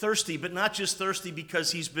is thirsty, but not just thirsty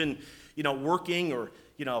because he's been, working or,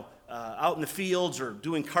 out in the fields or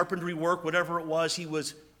doing carpentry work, whatever it was. He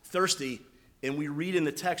was thirsty, and we read in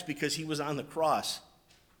the text because he was on the cross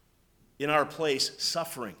in our place,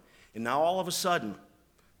 suffering. And now all of a sudden,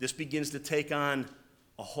 this begins to take on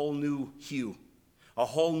a whole new hue, a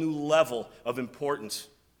whole new level of importance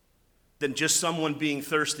than just someone being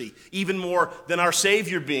thirsty, even more than our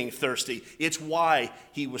Savior being thirsty. It's why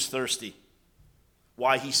he was thirsty,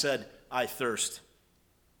 why he said, I thirst.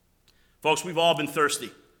 Folks, we've all been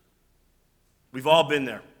thirsty. We've all been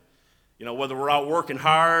there. Whether we're out working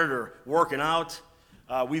hard or working out,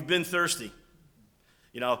 we've been thirsty.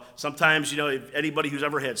 Sometimes, if anybody who's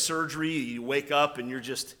ever had surgery, you wake up and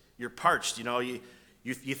you're parched,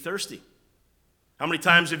 you're thirsty. How many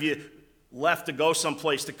times have you left to go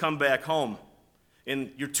someplace to come back home,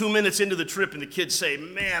 and you're 2 minutes into the trip and the kids say,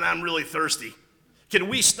 man, I'm really thirsty. Can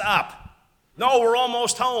we stop? No, we're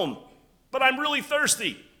almost home, but I'm really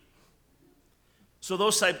thirsty. So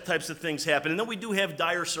those types of things happen. And then we do have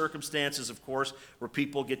dire circumstances, of course, where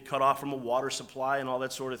people get cut off from a water supply and all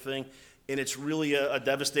that sort of thing. And it's really a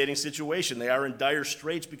devastating situation. They are in dire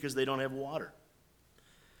straits because they don't have water.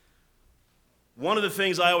 One of the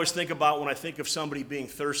things I always think about when I think of somebody being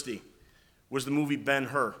thirsty was the movie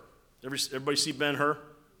Ben-Hur. Everybody see Ben-Hur?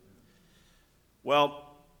 Well,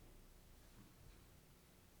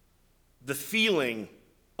 the feeling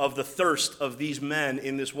of the thirst of these men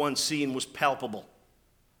in this one scene was palpable.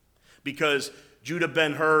 Because Judah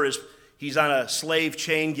Ben-Hur he's on a slave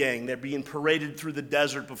chain gang. They're being paraded through the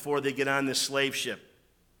desert before they get on this slave ship.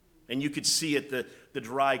 And you could see it, the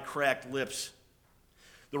dry, cracked lips.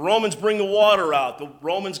 The Romans bring the water out. The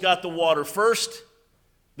Romans got the water first,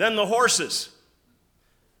 then the horses,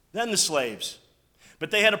 then the slaves.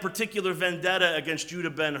 But they had a particular vendetta against Judah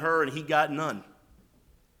Ben-Hur, and he got none.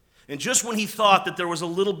 And just when he thought that there was a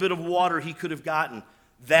little bit of water he could have gotten,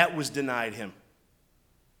 that was denied him.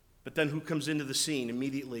 But then who comes into the scene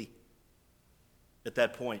immediately at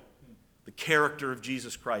that point? The character of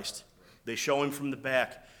Jesus Christ. They show him from the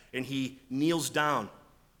back, and he kneels down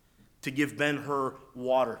to give Ben-Hur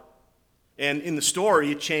water. And in the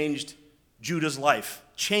story, it changed Judah's life,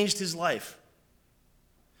 changed his life.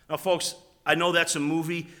 Now, folks, I know that's a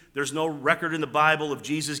movie. There's no record in the Bible of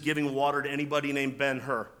Jesus giving water to anybody named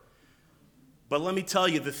Ben-Hur. But let me tell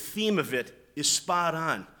you, the theme of it is spot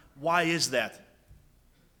on. Why is that?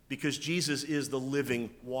 Because Jesus is the living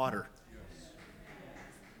water.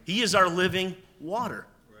 He is our living water.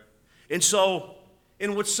 And so,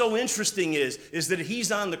 and what's so interesting is that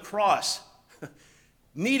he's on the cross,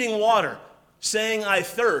 needing water, saying, I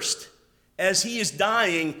thirst. As he is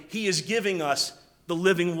dying, he is giving us the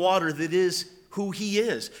living water that is who he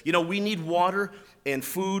is. You know, we need water and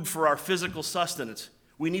food for our physical sustenance.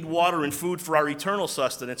 We need water and food for our eternal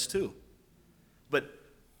sustenance too. But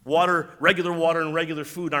water, regular water and regular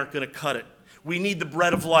food aren't going to cut it. We need the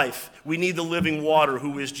bread of life. We need the living water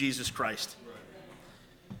who is Jesus Christ.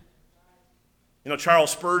 You know,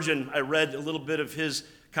 Charles Spurgeon, I read a little bit of his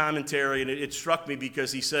commentary, and it struck me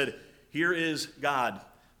because he said, here is God,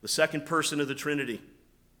 the second person of the Trinity.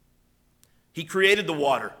 He created the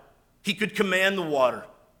water. He could command the water.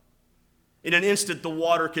 In an instant, the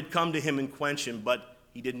water could come to him and quench him, but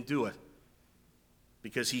he didn't do it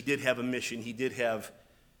because he did have a mission. He did have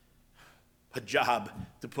a job,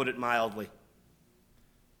 to put it mildly.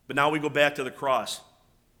 But now we go back to the cross.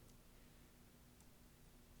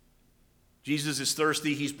 Jesus is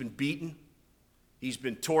thirsty. He's been beaten. He's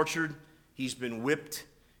been tortured. He's been whipped.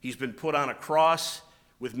 He's been put on a cross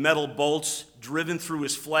with metal bolts driven through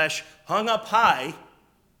his flesh, hung up high,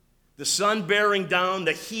 the sun bearing down,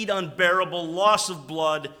 the heat unbearable, loss of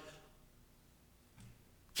blood,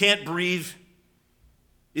 can't breathe.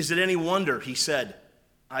 Is it any wonder, he said,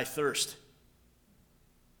 I thirst?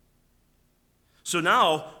 So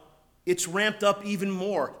now it's ramped up even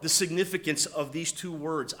more, the significance of these two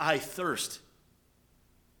words, I thirst.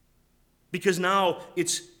 Because now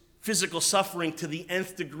it's physical suffering to the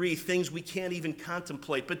nth degree, things we can't even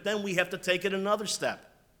contemplate. But then we have to take it another step.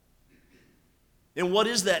 And what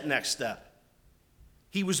is that next step?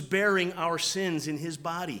 He was bearing our sins in his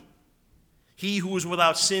body. He who was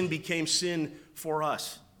without sin became sin for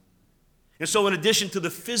us. And so in addition to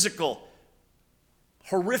the physical,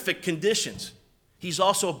 horrific conditions, he's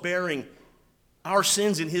also bearing our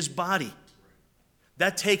sins in his body.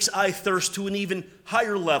 That takes I thirst to an even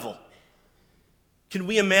higher level. Can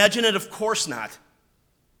we imagine it? Of course not.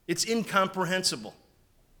 It's incomprehensible.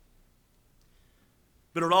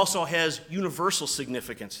 But it also has universal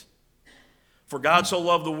significance. For God so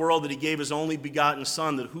loved the world that he gave his only begotten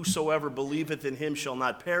Son, that whosoever believeth in him shall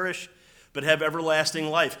not perish, but have everlasting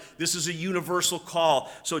life. This is a universal call.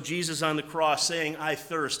 So Jesus on the cross saying, I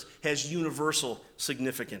thirst, has universal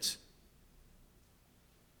significance.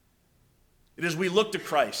 It is we look to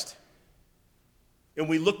Christ, and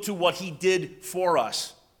we look to what he did for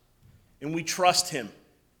us, and we trust him.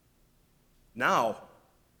 Now,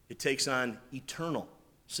 it takes on eternal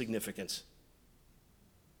significance.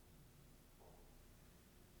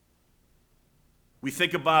 We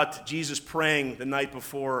think about Jesus praying the night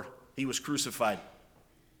before he was crucified.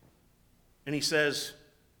 And he says,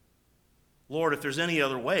 Lord, if there's any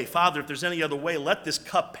other way, Father, if there's any other way, let this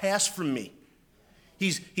cup pass from me.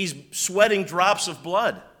 He's sweating drops of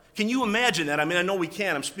blood. Can you imagine that? I mean, I know we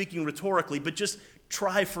can't. I'm speaking rhetorically, but just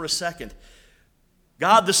try for a second.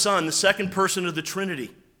 God the Son, the second person of the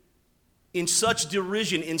Trinity, in such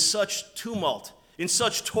derision, in such tumult, in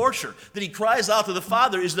such torture, that he cries out to the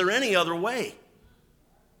Father, is there any other way?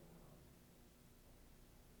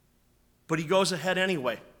 But he goes ahead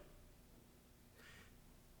anyway.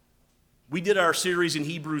 We did our series in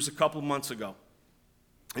Hebrews a couple months ago.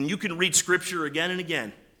 And you can read Scripture again and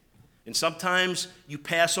again. And sometimes you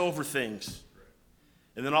pass over things.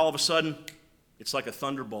 And then all of a sudden, it's like a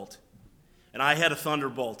thunderbolt. And I had a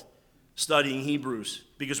thunderbolt studying Hebrews.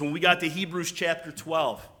 Because when we got to Hebrews chapter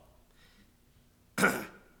 12, and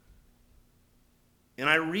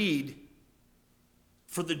I read,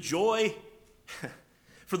 for the joy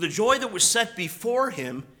that was set before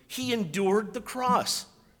him, he endured the cross.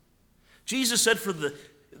 Jesus said,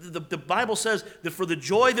 the Bible says that for the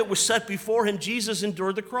joy that was set before him, Jesus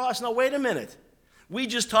endured the cross. Now, wait a minute. We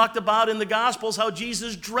just talked about in the Gospels how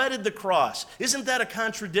Jesus dreaded the cross. Isn't that a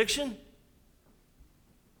contradiction?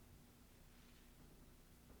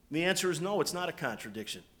 The answer is no, it's not a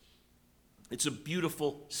contradiction. It's a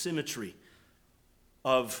beautiful symmetry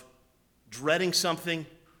of dreading something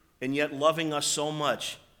and yet loving us so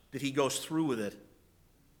much that he goes through with it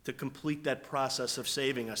to complete that process of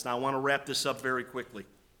saving us. Now, I want to wrap this up very quickly.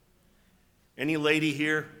 Any lady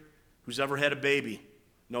here who's ever had a baby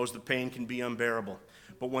knows the pain can be unbearable.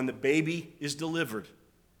 But when the baby is delivered,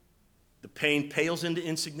 the pain pales into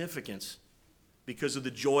insignificance because of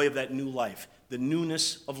the joy of that new life, the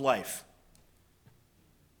newness of life.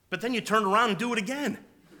 But then you turn around and do it again.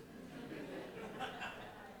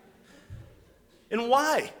 And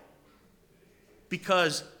why?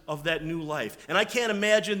 Because of that new life. And I can't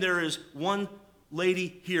imagine there is one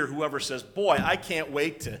lady here who ever says, boy, I can't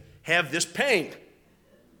wait to have this pain.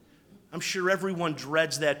 I'm sure everyone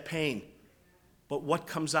dreads that pain. But what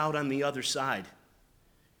comes out on the other side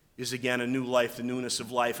is, again, a new life, the newness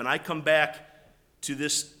of life. And I come back to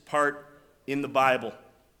this part in the Bible,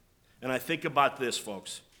 and I think about this,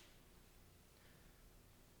 folks.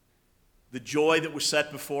 The joy that was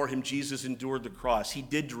set before him, Jesus endured the cross. He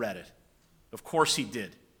did dread it. Of course he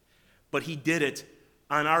did. But he did it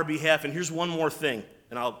on our behalf. And here's one more thing,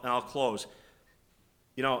 and I'll close.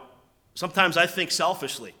 You know, sometimes I think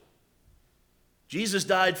selfishly. Jesus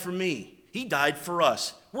died for me. He died for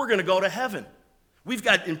us. We're going to go to heaven. We've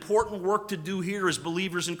got important work to do here as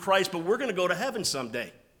believers in Christ, but we're going to go to heaven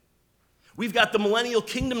someday. We've got the millennial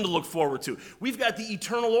kingdom to look forward to. We've got the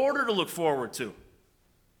eternal order to look forward to.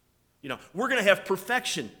 You know, we're going to have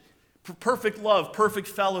perfection, perfect love, perfect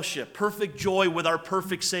fellowship, perfect joy with our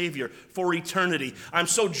perfect Savior for eternity. I'm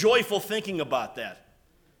so joyful thinking about that.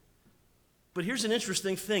 But here's an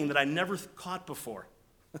interesting thing that I never caught before.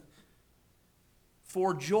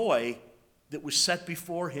 For joy that was set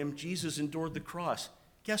before him, Jesus endured the cross.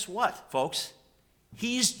 Guess what, folks?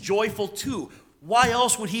 He's joyful too. Why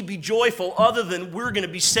else would he be joyful other than we're going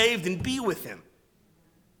to be saved and be with him?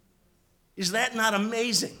 Is that not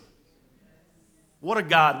amazing? What a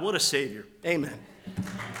God, what a Savior. Amen.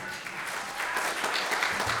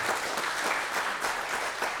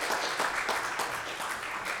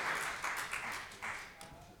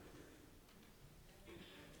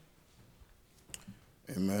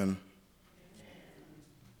 Amen.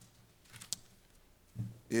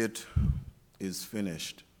 It is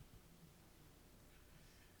finished.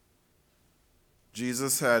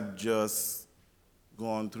 Jesus had just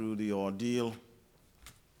gone through the ordeal,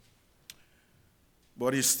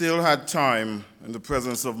 but he still had time and the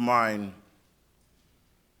presence of mind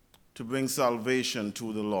to bring salvation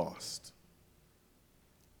to the lost.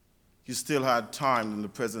 He still had time and the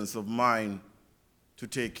presence of mind to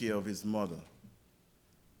take care of his mother.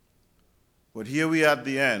 But here we are at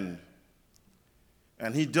the end,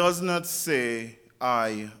 and he does not say,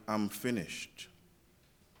 I am finished.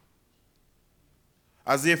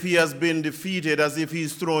 As if he has been defeated, as if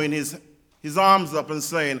he's throwing his arms up and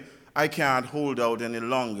saying, I can't hold out any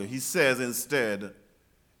longer. He says instead,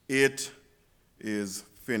 it is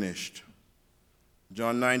finished.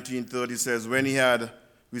 John 19:30 says, when he had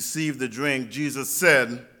received the drink, Jesus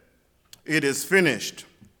said, it is finished.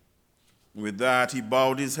 With that, he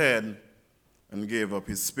bowed his head and gave up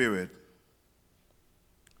his spirit.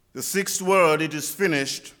 The sixth word, it is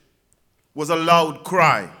finished, was a loud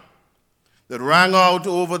cry that rang out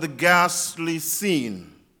over the ghastly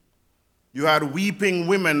scene. You had weeping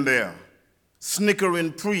women there,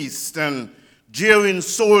 snickering priests and jeering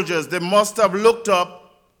soldiers. They must have looked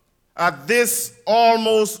up at this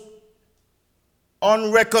almost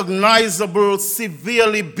unrecognizable,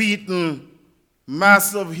 severely beaten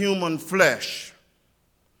mass of human flesh.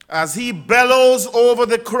 As he bellows over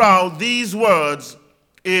the crowd these words,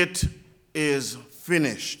 it is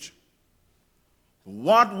finished.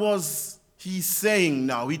 What was he saying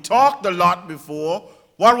now? He talked a lot before.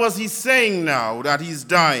 What was he saying now that he's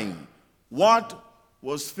dying? What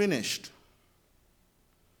was finished?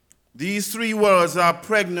 These three words are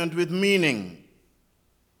pregnant with meaning.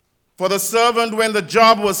 For the servant, when the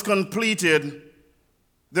job was completed,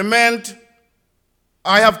 they meant,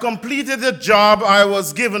 I have completed the job I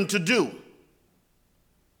was given to do.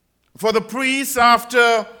 For the priest,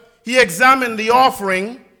 after he examined the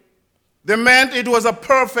offering, they meant it was a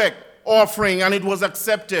perfect offering and it was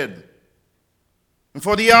accepted. And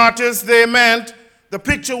for the artist, they meant the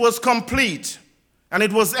picture was complete and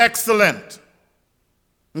it was excellent.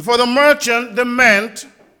 And for the merchant, they meant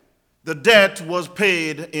the debt was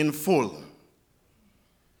paid in full.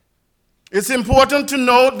 It's important to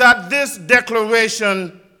note that this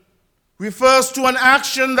declaration refers to an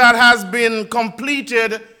action that has been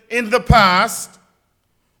completed in the past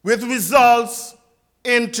with results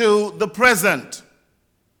into the present.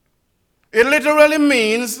 It literally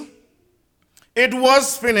means it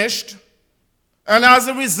was finished, and as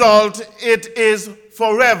a result, it is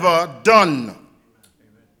forever done.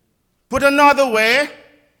 Put another way,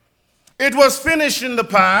 it was finished in the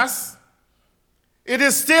past, it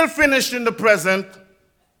is still finished in the present,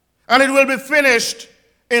 and it will be finished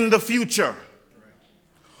in the future.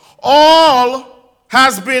 All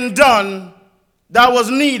has been done that was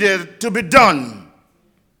needed to be done.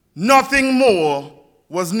 Nothing more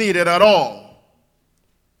was needed at all.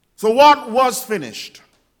 So what was finished?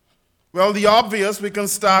 Well, the obvious, we can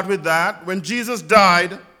start with that. When Jesus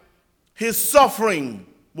died, his suffering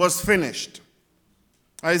was finished.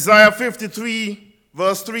 Isaiah 53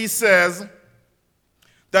 verse 3 says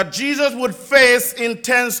that Jesus would face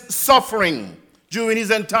intense suffering during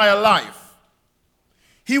his entire life.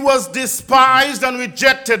 He was despised and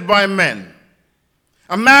rejected by men,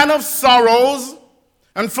 a man of sorrows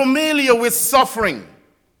and familiar with suffering.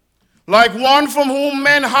 Like one from whom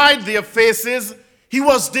men hide their faces, he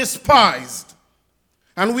was despised,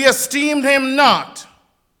 and we esteemed him not.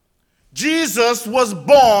 Jesus was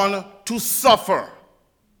born to suffer.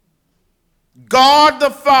 God the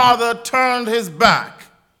Father turned his back,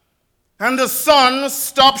 and the sun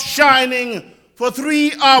stopped shining for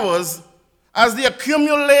 3 hours as the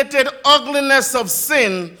accumulated ugliness of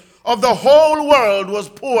sin of the whole world was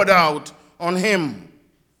poured out on him.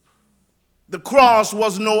 The cross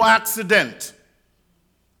was no accident.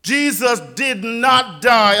 Jesus did not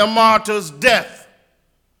die a martyr's death.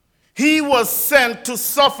 He was sent to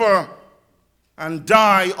suffer and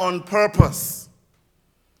die on purpose.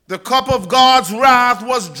 The cup of God's wrath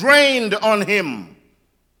was drained on him.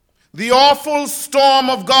 The awful storm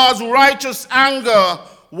of God's righteous anger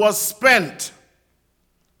was spent.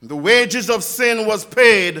 The wages of sin was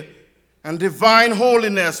paid, and divine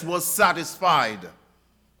holiness was satisfied.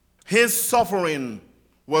 His suffering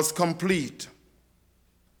was complete.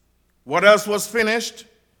 What else was finished?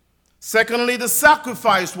 Secondly, the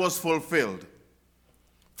sacrifice was fulfilled.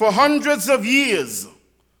 For hundreds of years,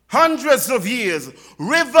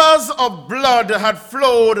 rivers of blood had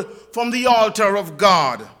flowed from the altar of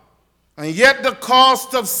God, and yet the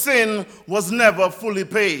cost of sin was never fully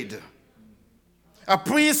paid. A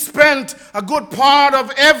priest spent a good part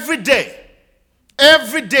of every day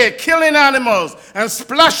killing animals and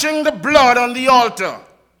splashing the blood on the altar.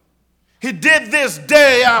 He did this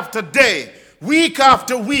day after day, week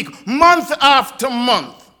after week, month after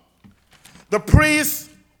month. The priests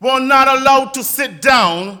were not allowed to sit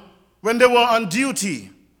down when they were on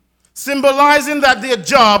duty, symbolizing that their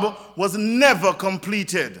job was never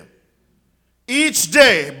completed. Each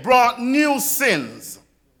day brought new sins.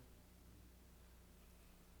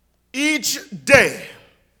 Each day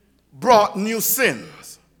brought new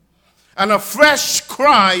sins and a fresh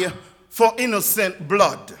cry for innocent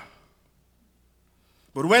blood.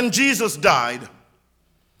 But when Jesus died,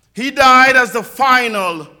 he died as the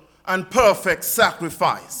final and perfect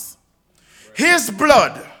sacrifice. His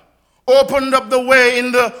blood opened up the way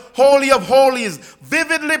in the Holy of Holies,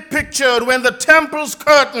 vividly pictured when the temple's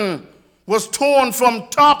curtain was torn from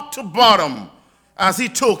top to bottom as he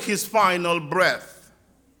took his final breath.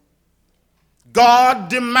 God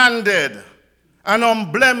demanded an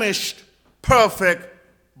unblemished, perfect,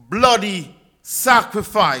 bloody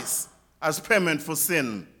sacrifice as payment for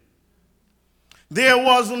sin. There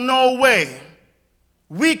was no way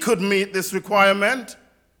we could meet this requirement,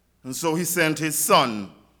 and so he sent his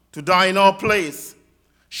son to die in our place,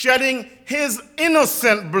 shedding his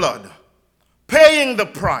innocent blood, paying the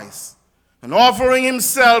price, and offering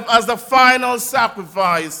himself as the final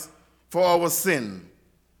sacrifice for our sin.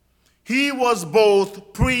 He was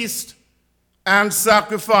both priest and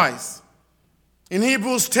sacrifice. In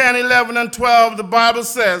Hebrews 10, 11, and 12, the Bible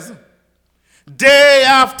says, day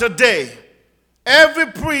after day, every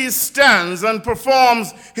priest stands and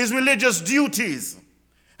performs his religious duties.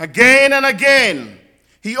 Again and again,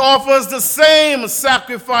 he offers the same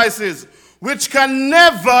sacrifices which can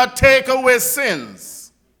never take away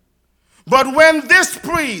sins. But when this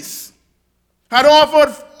priest had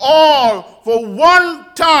offered all for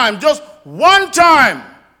one time, just one time,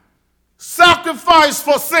 sacrifice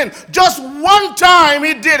for sin, just one time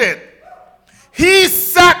he did it, he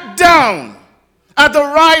sat down at the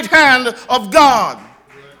right hand of God.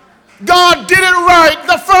 God did it right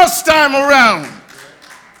the first time around.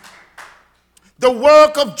 The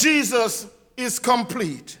work of Jesus is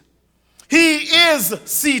complete. He is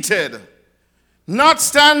seated, not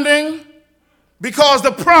standing, because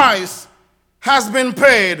the price has been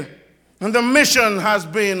paid and the mission has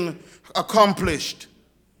been accomplished.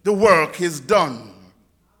 The work is done.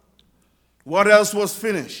 What else was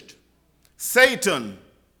finished? Satan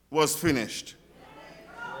was finished.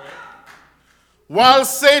 While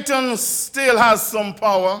Satan still has some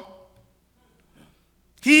power,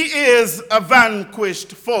 he is a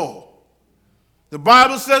vanquished foe. The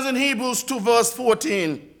Bible says in Hebrews 2 verse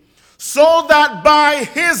 14, so that by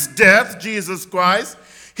his death, Jesus Christ,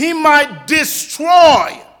 he might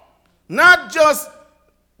destroy, not just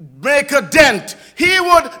make a dent. He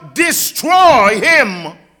would destroy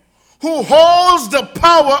him who holds the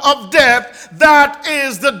power of death, that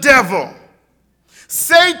is the devil.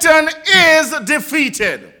 Satan is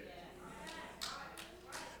defeated.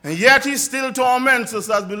 And yet he still torments us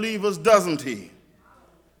as believers, doesn't he?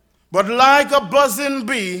 But like a buzzing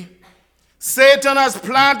bee, Satan has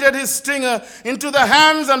planted his stinger into the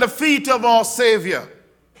hands and the feet of our Savior.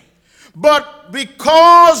 But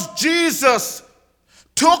because Jesus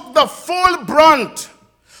took the full brunt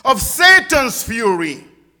of Satan's fury,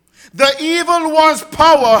 the evil one's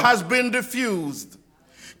power has been diffused.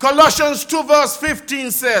 Colossians 2 verse 15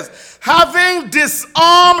 says, having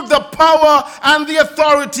disarmed the power and the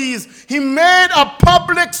authorities, he made a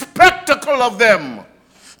public spectacle of them,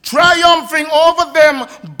 triumphing over them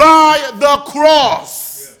by the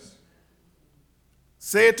cross. Yes.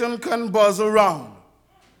 Satan can buzz around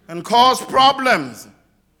and cause problems,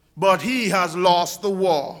 but he has lost the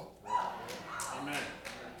war. Amen.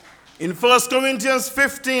 In 1 Corinthians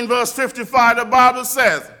 15 verse 55, the Bible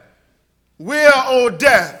says, where, O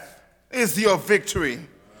death, is your victory?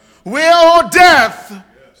 Where, O death,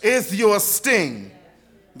 is your sting?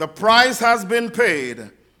 The price has been paid,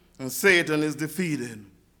 and Satan is defeated.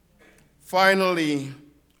 Finally,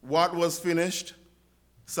 what was finished?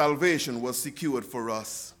 Salvation was secured for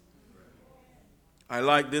us. I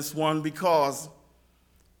like this one because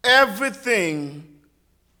everything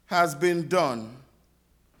has been done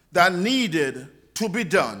that needed to be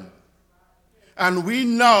done. And we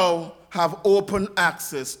now have open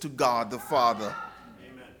access to God the Father.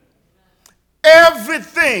 Amen.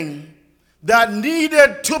 Everything that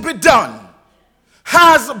needed to be done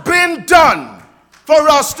has been done for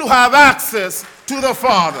us to have access to the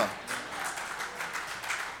Father.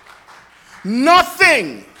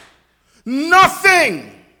 Nothing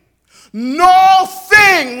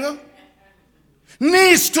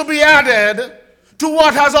needs to be added to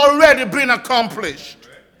what has already been accomplished.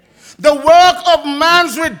 The work of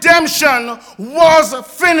man's redemption was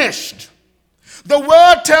finished. The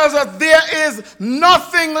word tells us there is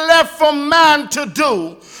nothing left for man to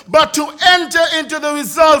do but to enter into the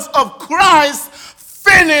results of Christ's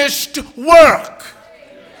finished work.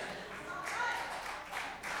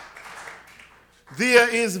 There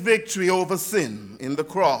is victory over sin in the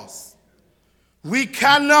cross. We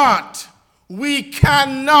cannot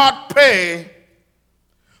pay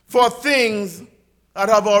for things that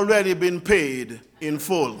have already been paid in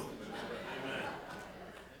full.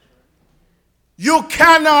 You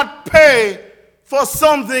cannot pay for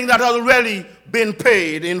something that has already been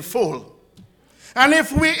paid in full. And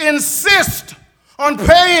if we insist on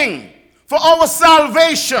paying for our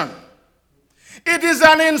salvation, it is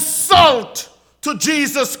an insult to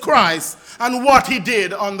Jesus Christ and what he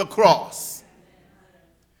did on the cross.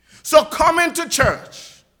 So coming to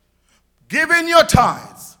church, giving your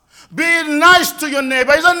tithes, being nice to your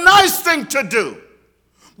neighbor is a nice thing to do.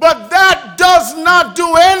 But that does not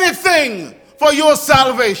do anything for your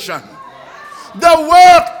salvation. The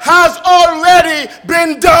work has already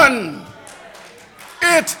been done.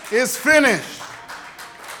 It is finished.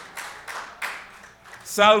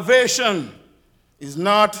 Salvation is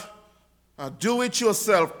not a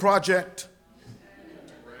do-it-yourself project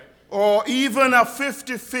or even a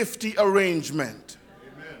 50-50 arrangement.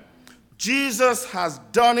 Jesus has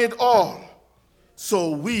done it all,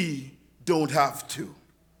 so we don't have to.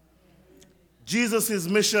 Jesus'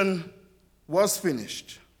 mission was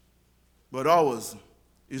finished, but ours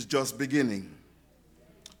is just beginning.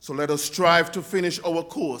 So let us strive to finish our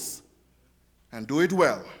course and do it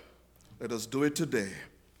well. Let us do it today.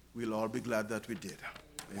 We'll all be glad that we did.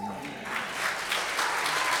 Amen.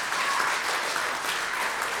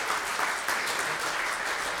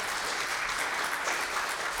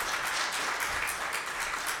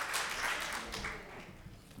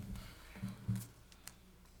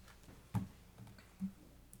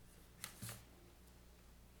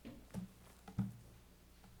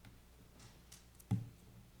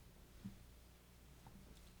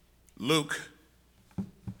 Luke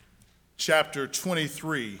chapter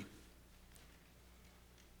 23,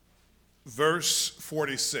 verse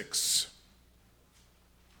 46.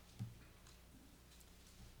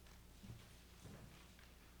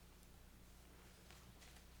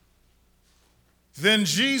 Then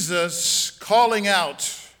Jesus, calling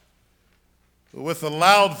out with a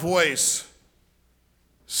loud voice,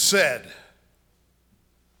 said,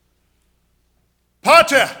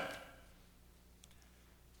 Pater,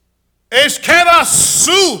 Eskena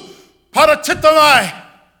su paratitamai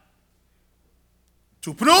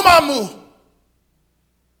tu pneumamu.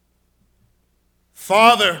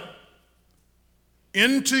 Father,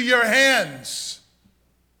 into your hands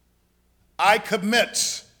I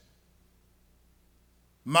commit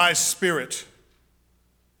my spirit.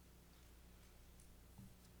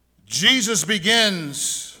 Jesus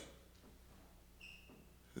begins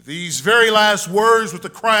these very last words with the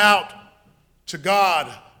cry out to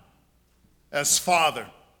God as Father.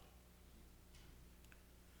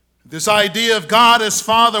 This idea of God as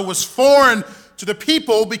Father was foreign to the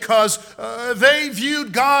people because they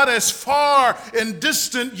viewed God as far and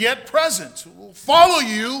distant yet present. We'll follow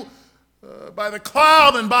you by the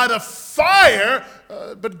cloud and by the fire,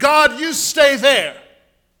 but God, you stay there.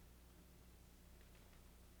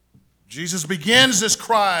 Jesus begins this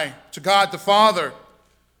cry to God the Father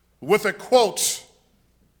with a quote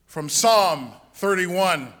from Psalm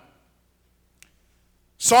 31.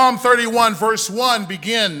 Psalm 31 verse 1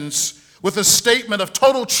 begins with a statement of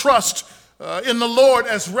total trust in the Lord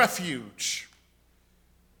as refuge.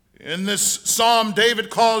 In this psalm,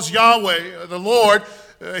 David calls Yahweh, the Lord,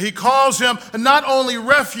 he calls him not only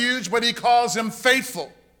refuge, but he calls him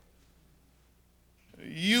faithful.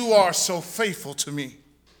 You are so faithful to me.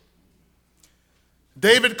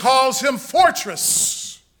 David calls him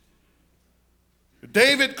fortress.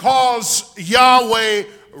 David calls Yahweh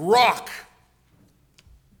rock.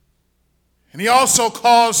 And he also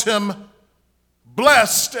calls him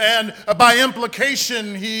blessed, and by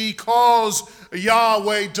implication, he calls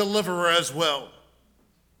Yahweh deliverer as well.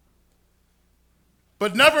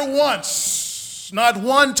 But never once, not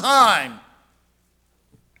one time,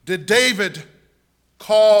 did David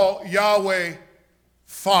call Yahweh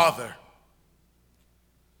Father.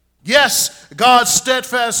 Yes, God's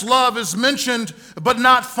steadfast love is mentioned, but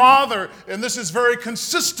not Father, and this is very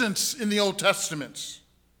consistent in the Old Testament.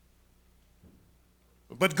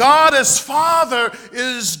 But God as Father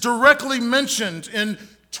is directly mentioned in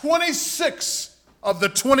 26 of the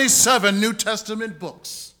 27 New Testament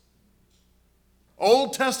books.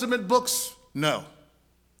 Old Testament books, no.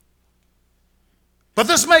 But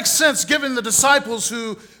this makes sense given the disciples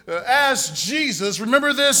who asked Jesus,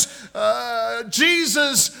 remember this,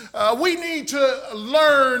 Jesus, we need to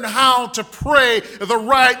learn how to pray the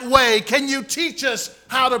right way. Can you teach us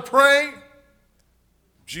how to pray?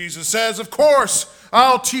 Jesus says, of course,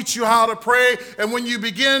 I'll teach you how to pray. And when you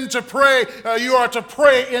begin to pray, you are to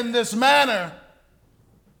pray in this manner.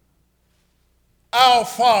 Our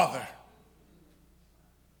Father.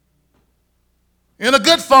 In a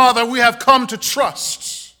good Father, we have come to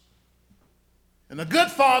trust. In a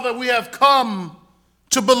good Father, we have come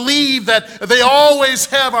to believe that they always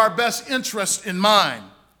have our best interest in mind.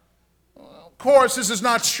 Of course, this is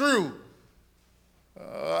not true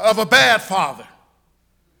of a bad father.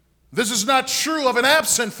 This is not true of an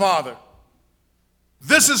absent father.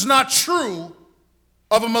 This is not true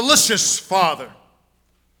of a malicious father.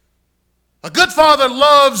 A good father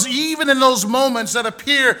loves even in those moments that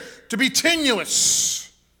appear to be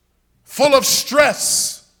tenuous, full of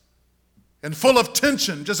stress, and full of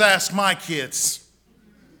tension. Just ask my kids.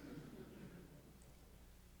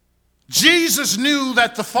 Jesus knew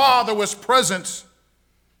that the Father was present.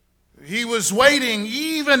 He was waiting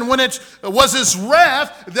even when it was his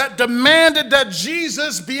wrath that demanded that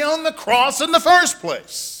Jesus be on the cross in the first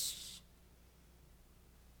place.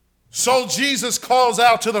 So Jesus calls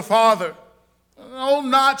out to the Father. Oh,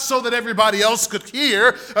 not so that everybody else could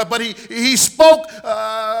hear, but he spoke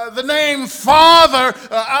the name Father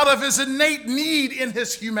out of his innate need in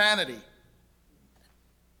his humanity.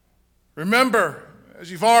 Remember,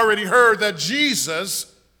 as you've already heard, that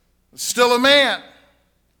Jesus was still a man.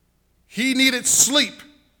 He needed sleep.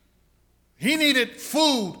 He needed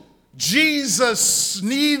food. Jesus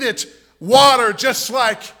needed water just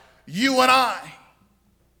like you and I.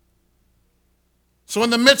 So in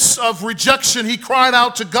the midst of rejection, he cried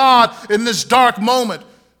out to God in this dark moment.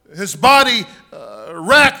 His body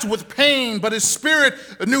racked with pain, but his spirit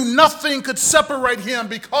knew nothing could separate him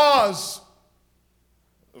because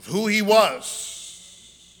of who he was.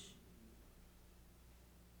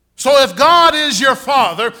 So if God is your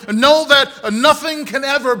Father, know that nothing can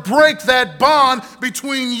ever break that bond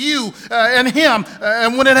between you and him,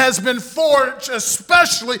 and when it has been forged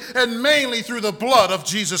especially and mainly through the blood of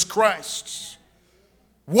Jesus Christ.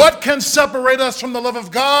 What can separate us from the love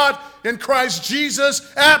of God in Christ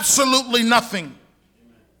Jesus? Absolutely nothing.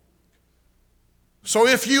 So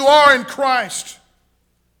if you are in Christ,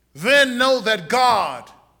 then know that God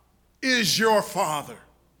is your Father.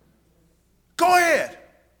 Go ahead.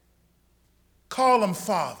 Call him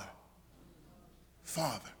Father.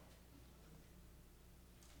 Father.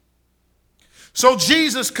 So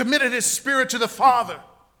Jesus committed his spirit to the Father.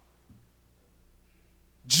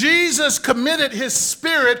 Jesus committed his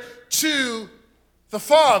spirit to the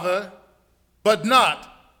Father, but not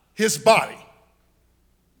his body.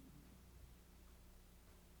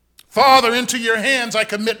 Father, into your hands I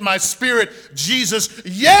commit my spirit, Jesus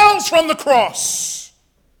yells from the cross.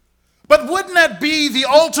 But wouldn't that be the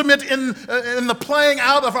ultimate in the playing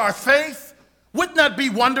out of our faith? Wouldn't that be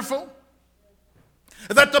wonderful?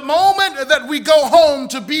 That the moment that we go home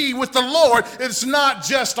to be with the Lord, it's not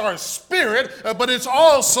just our spirit, but it's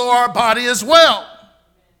also our body as well.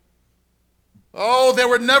 Oh, there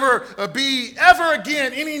would never be ever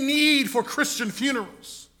again any need for Christian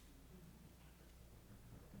funerals.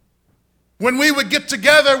 When we would get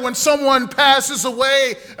together, when someone passes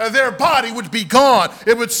away, their body would be gone.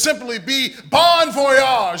 It would simply be bon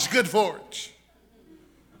voyage, good forage.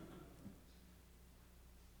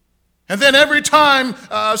 And then every time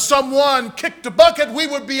someone kicked a bucket, we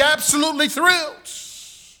would be absolutely thrilled.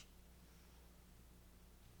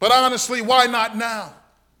 But honestly, why not now?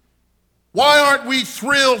 Why aren't we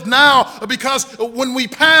thrilled now? Because when we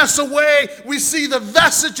pass away, we see the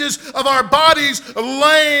vestiges of our bodies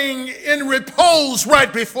laying in repose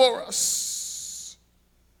right before us.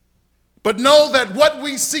 But know that what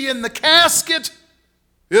we see in the casket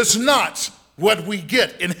is not what we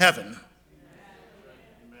get in heaven.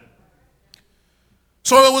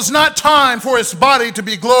 So it was not time for his body to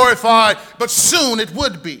be glorified, but soon it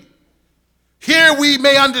would be. Here we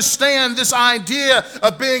may understand this idea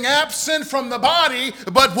of being absent from the body,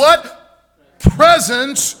 but what?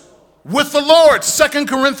 Present with the Lord. 2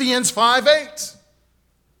 Corinthians 5:8.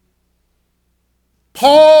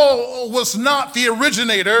 Paul was not the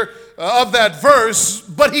originator of that verse,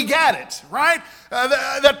 but he got it, right?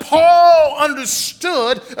 That Paul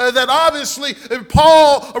understood that obviously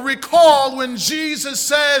Paul recalled when Jesus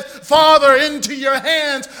said, Father, into your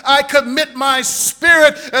hands I commit my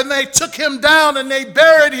spirit, and they took him down and they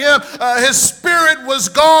buried him. His spirit was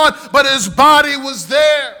gone, but his body was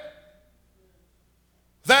there.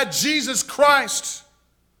 That Jesus Christ,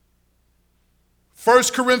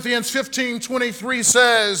 1 Corinthians 15:23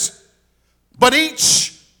 says, but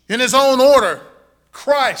each in his own order,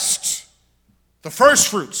 Christ, the first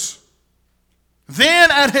fruits. Then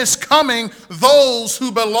at his coming, those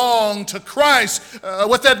who belong to Christ.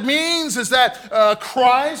 What that means is that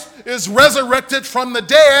Christ is resurrected from the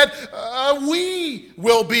dead. We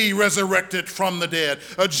will be resurrected from the dead.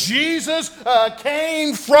 Jesus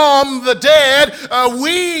came from the dead.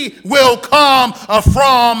 We will come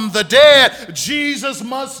from the dead. Jesus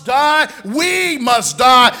must die. We must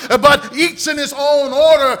die. But each in his own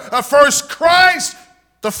order. First Christ,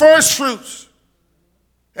 the first fruits.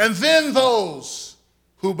 And then those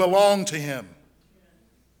who belong to him.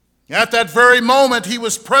 At that very moment, he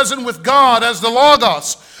was present with God as the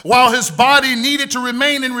Logos, while his body needed to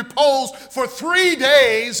remain in repose for 3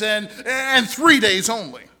 days and 3 days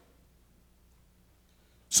only.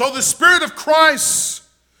 So the Spirit of Christ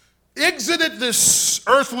exited this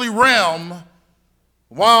earthly realm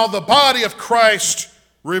while the body of Christ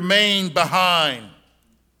remained behind.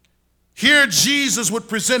 Here Jesus would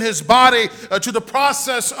present his body to the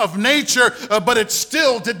process of nature, but it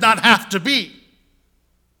still did not have to be.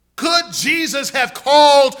 Could Jesus have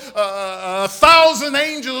called 1,000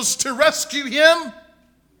 angels to rescue him?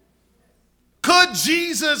 Could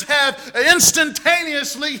Jesus have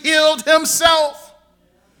instantaneously healed himself?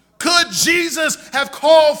 Could Jesus have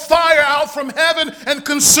called fire out from heaven and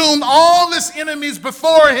consumed all his enemies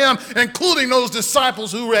before him, including those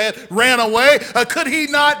disciples who ran away? Could he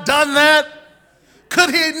not done that?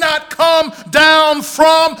 Could he not come down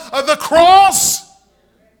from the cross?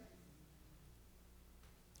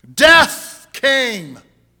 Death came,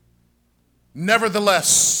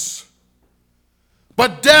 nevertheless.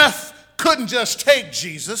 But death couldn't just take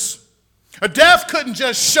Jesus. Death couldn't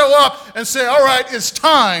just show up and say, all right, it's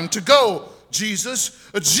time to go, Jesus.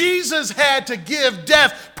 Jesus had to give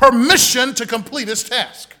death permission to complete his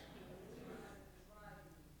task.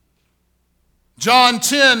 John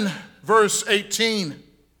 10, verse 18.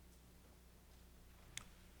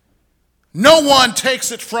 No one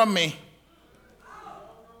takes it from me,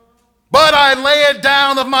 but I lay it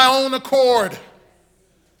down of my own accord.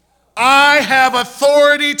 I have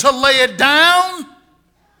authority to lay it down,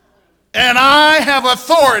 and I have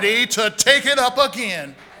authority to take it up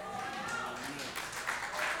again.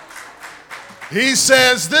 He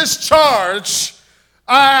says, this charge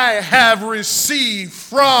I have received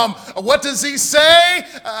from, what does he say?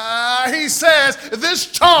 He says,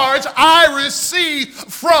 this charge I received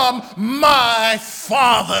from my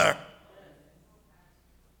Father.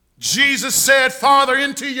 Jesus said, Father,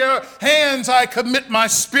 into your hands I commit my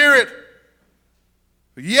spirit.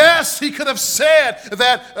 Yes, he could have said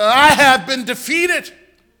that I have been defeated.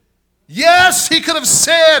 Yes, he could have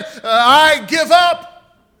said, I give up.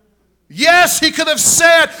 Yes, he could have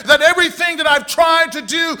said that everything that I've tried to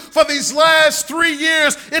do for these last 3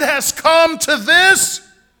 years, it has come to this.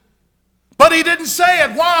 But he didn't say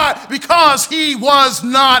it. Why? Because he was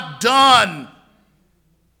not done.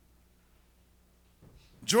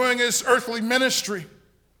 During his earthly ministry,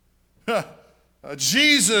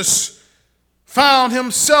 Jesus found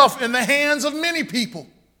himself in the hands of many people.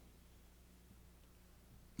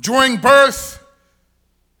 During birth,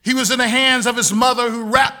 he was in the hands of his mother, who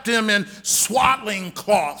wrapped him in swaddling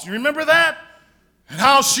cloths. You remember that? And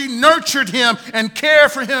how she nurtured him and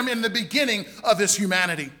cared for him in the beginning of his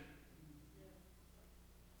humanity.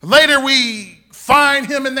 Later we find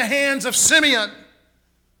him in the hands of Simeon,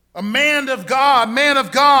 a man of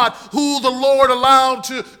God who the Lord allowed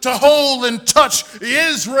to hold and touch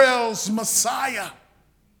Israel's Messiah.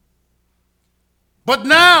 But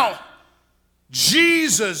now,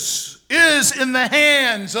 Jesus is in the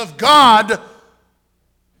hands of God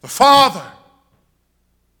the Father.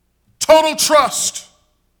 Total trust,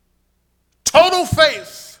 total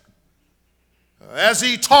faith. As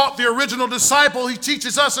he taught the original disciple, he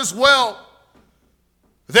teaches us as well.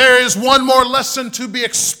 There is one more lesson to be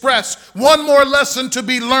expressed, one more lesson to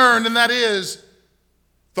be learned, and that is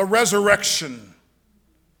the resurrection.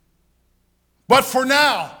 But for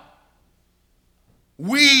now,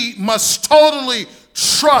 we must totally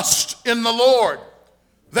trust in the Lord,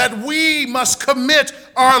 that we must commit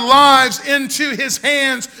our lives into his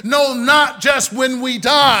hands, no, not just when we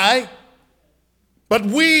die, but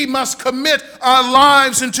we must commit our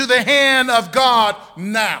lives into the hand of God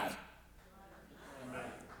now.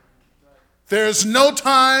 There's no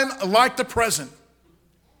time like the present,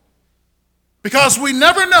 because we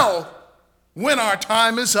never know when our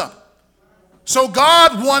time is up. So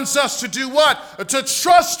God wants us to do what? To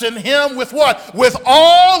trust in him with what? With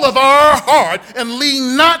all of our heart, and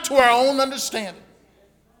lean not to our own understanding.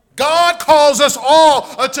 God calls us all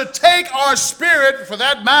to take our spirit, for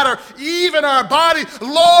that matter, even our body.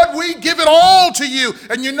 Lord, we give it all to you.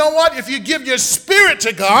 And you know what? If you give your spirit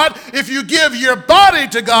to God, if you give your body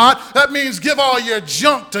to God, that means give all your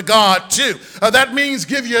junk to God too. That means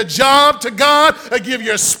give your job to God, give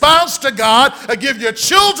your spouse to God, give your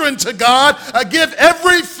children to God, give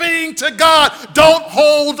everything to God. Don't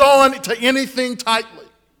hold on to anything tightly.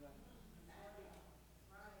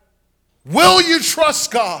 Will you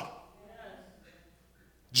trust God?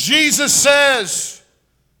 Jesus says,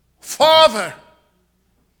 Father,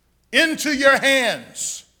 into your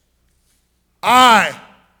hands I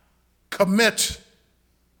commit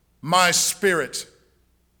my spirit.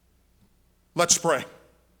 Let's pray.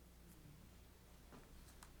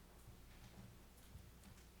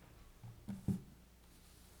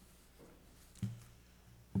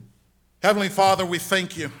 Heavenly Father, we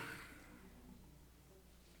thank you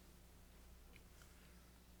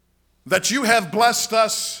that you have blessed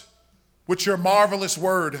us with your marvelous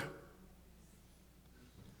word,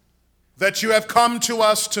 that you have come to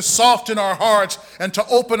us to soften our hearts and to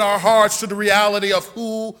open our hearts to the reality of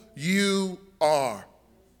who you are.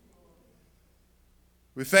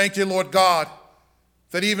 We thank you, Lord God,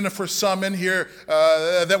 that even for some in here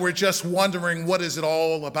that we're just wondering, what is it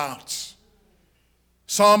all about?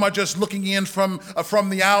 Some are just looking in from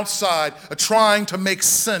the outside, trying to make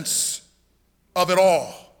sense of it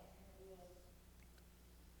all.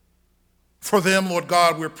 For them, Lord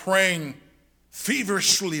God, we're praying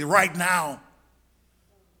feverishly right now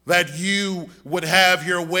that you would have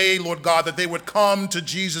your way, Lord God, that they would come to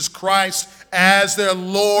Jesus Christ as their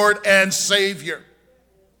Lord and Savior.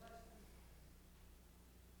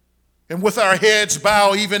 And with our heads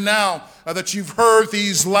bowed even now, that you've heard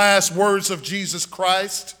these last words of Jesus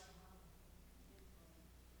Christ,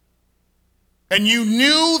 and you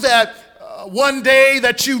knew that one day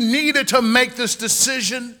that you needed to make this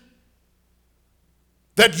decision,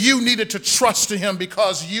 that you needed to trust in him,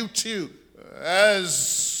 because you too,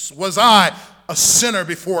 as was I, a sinner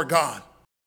before God.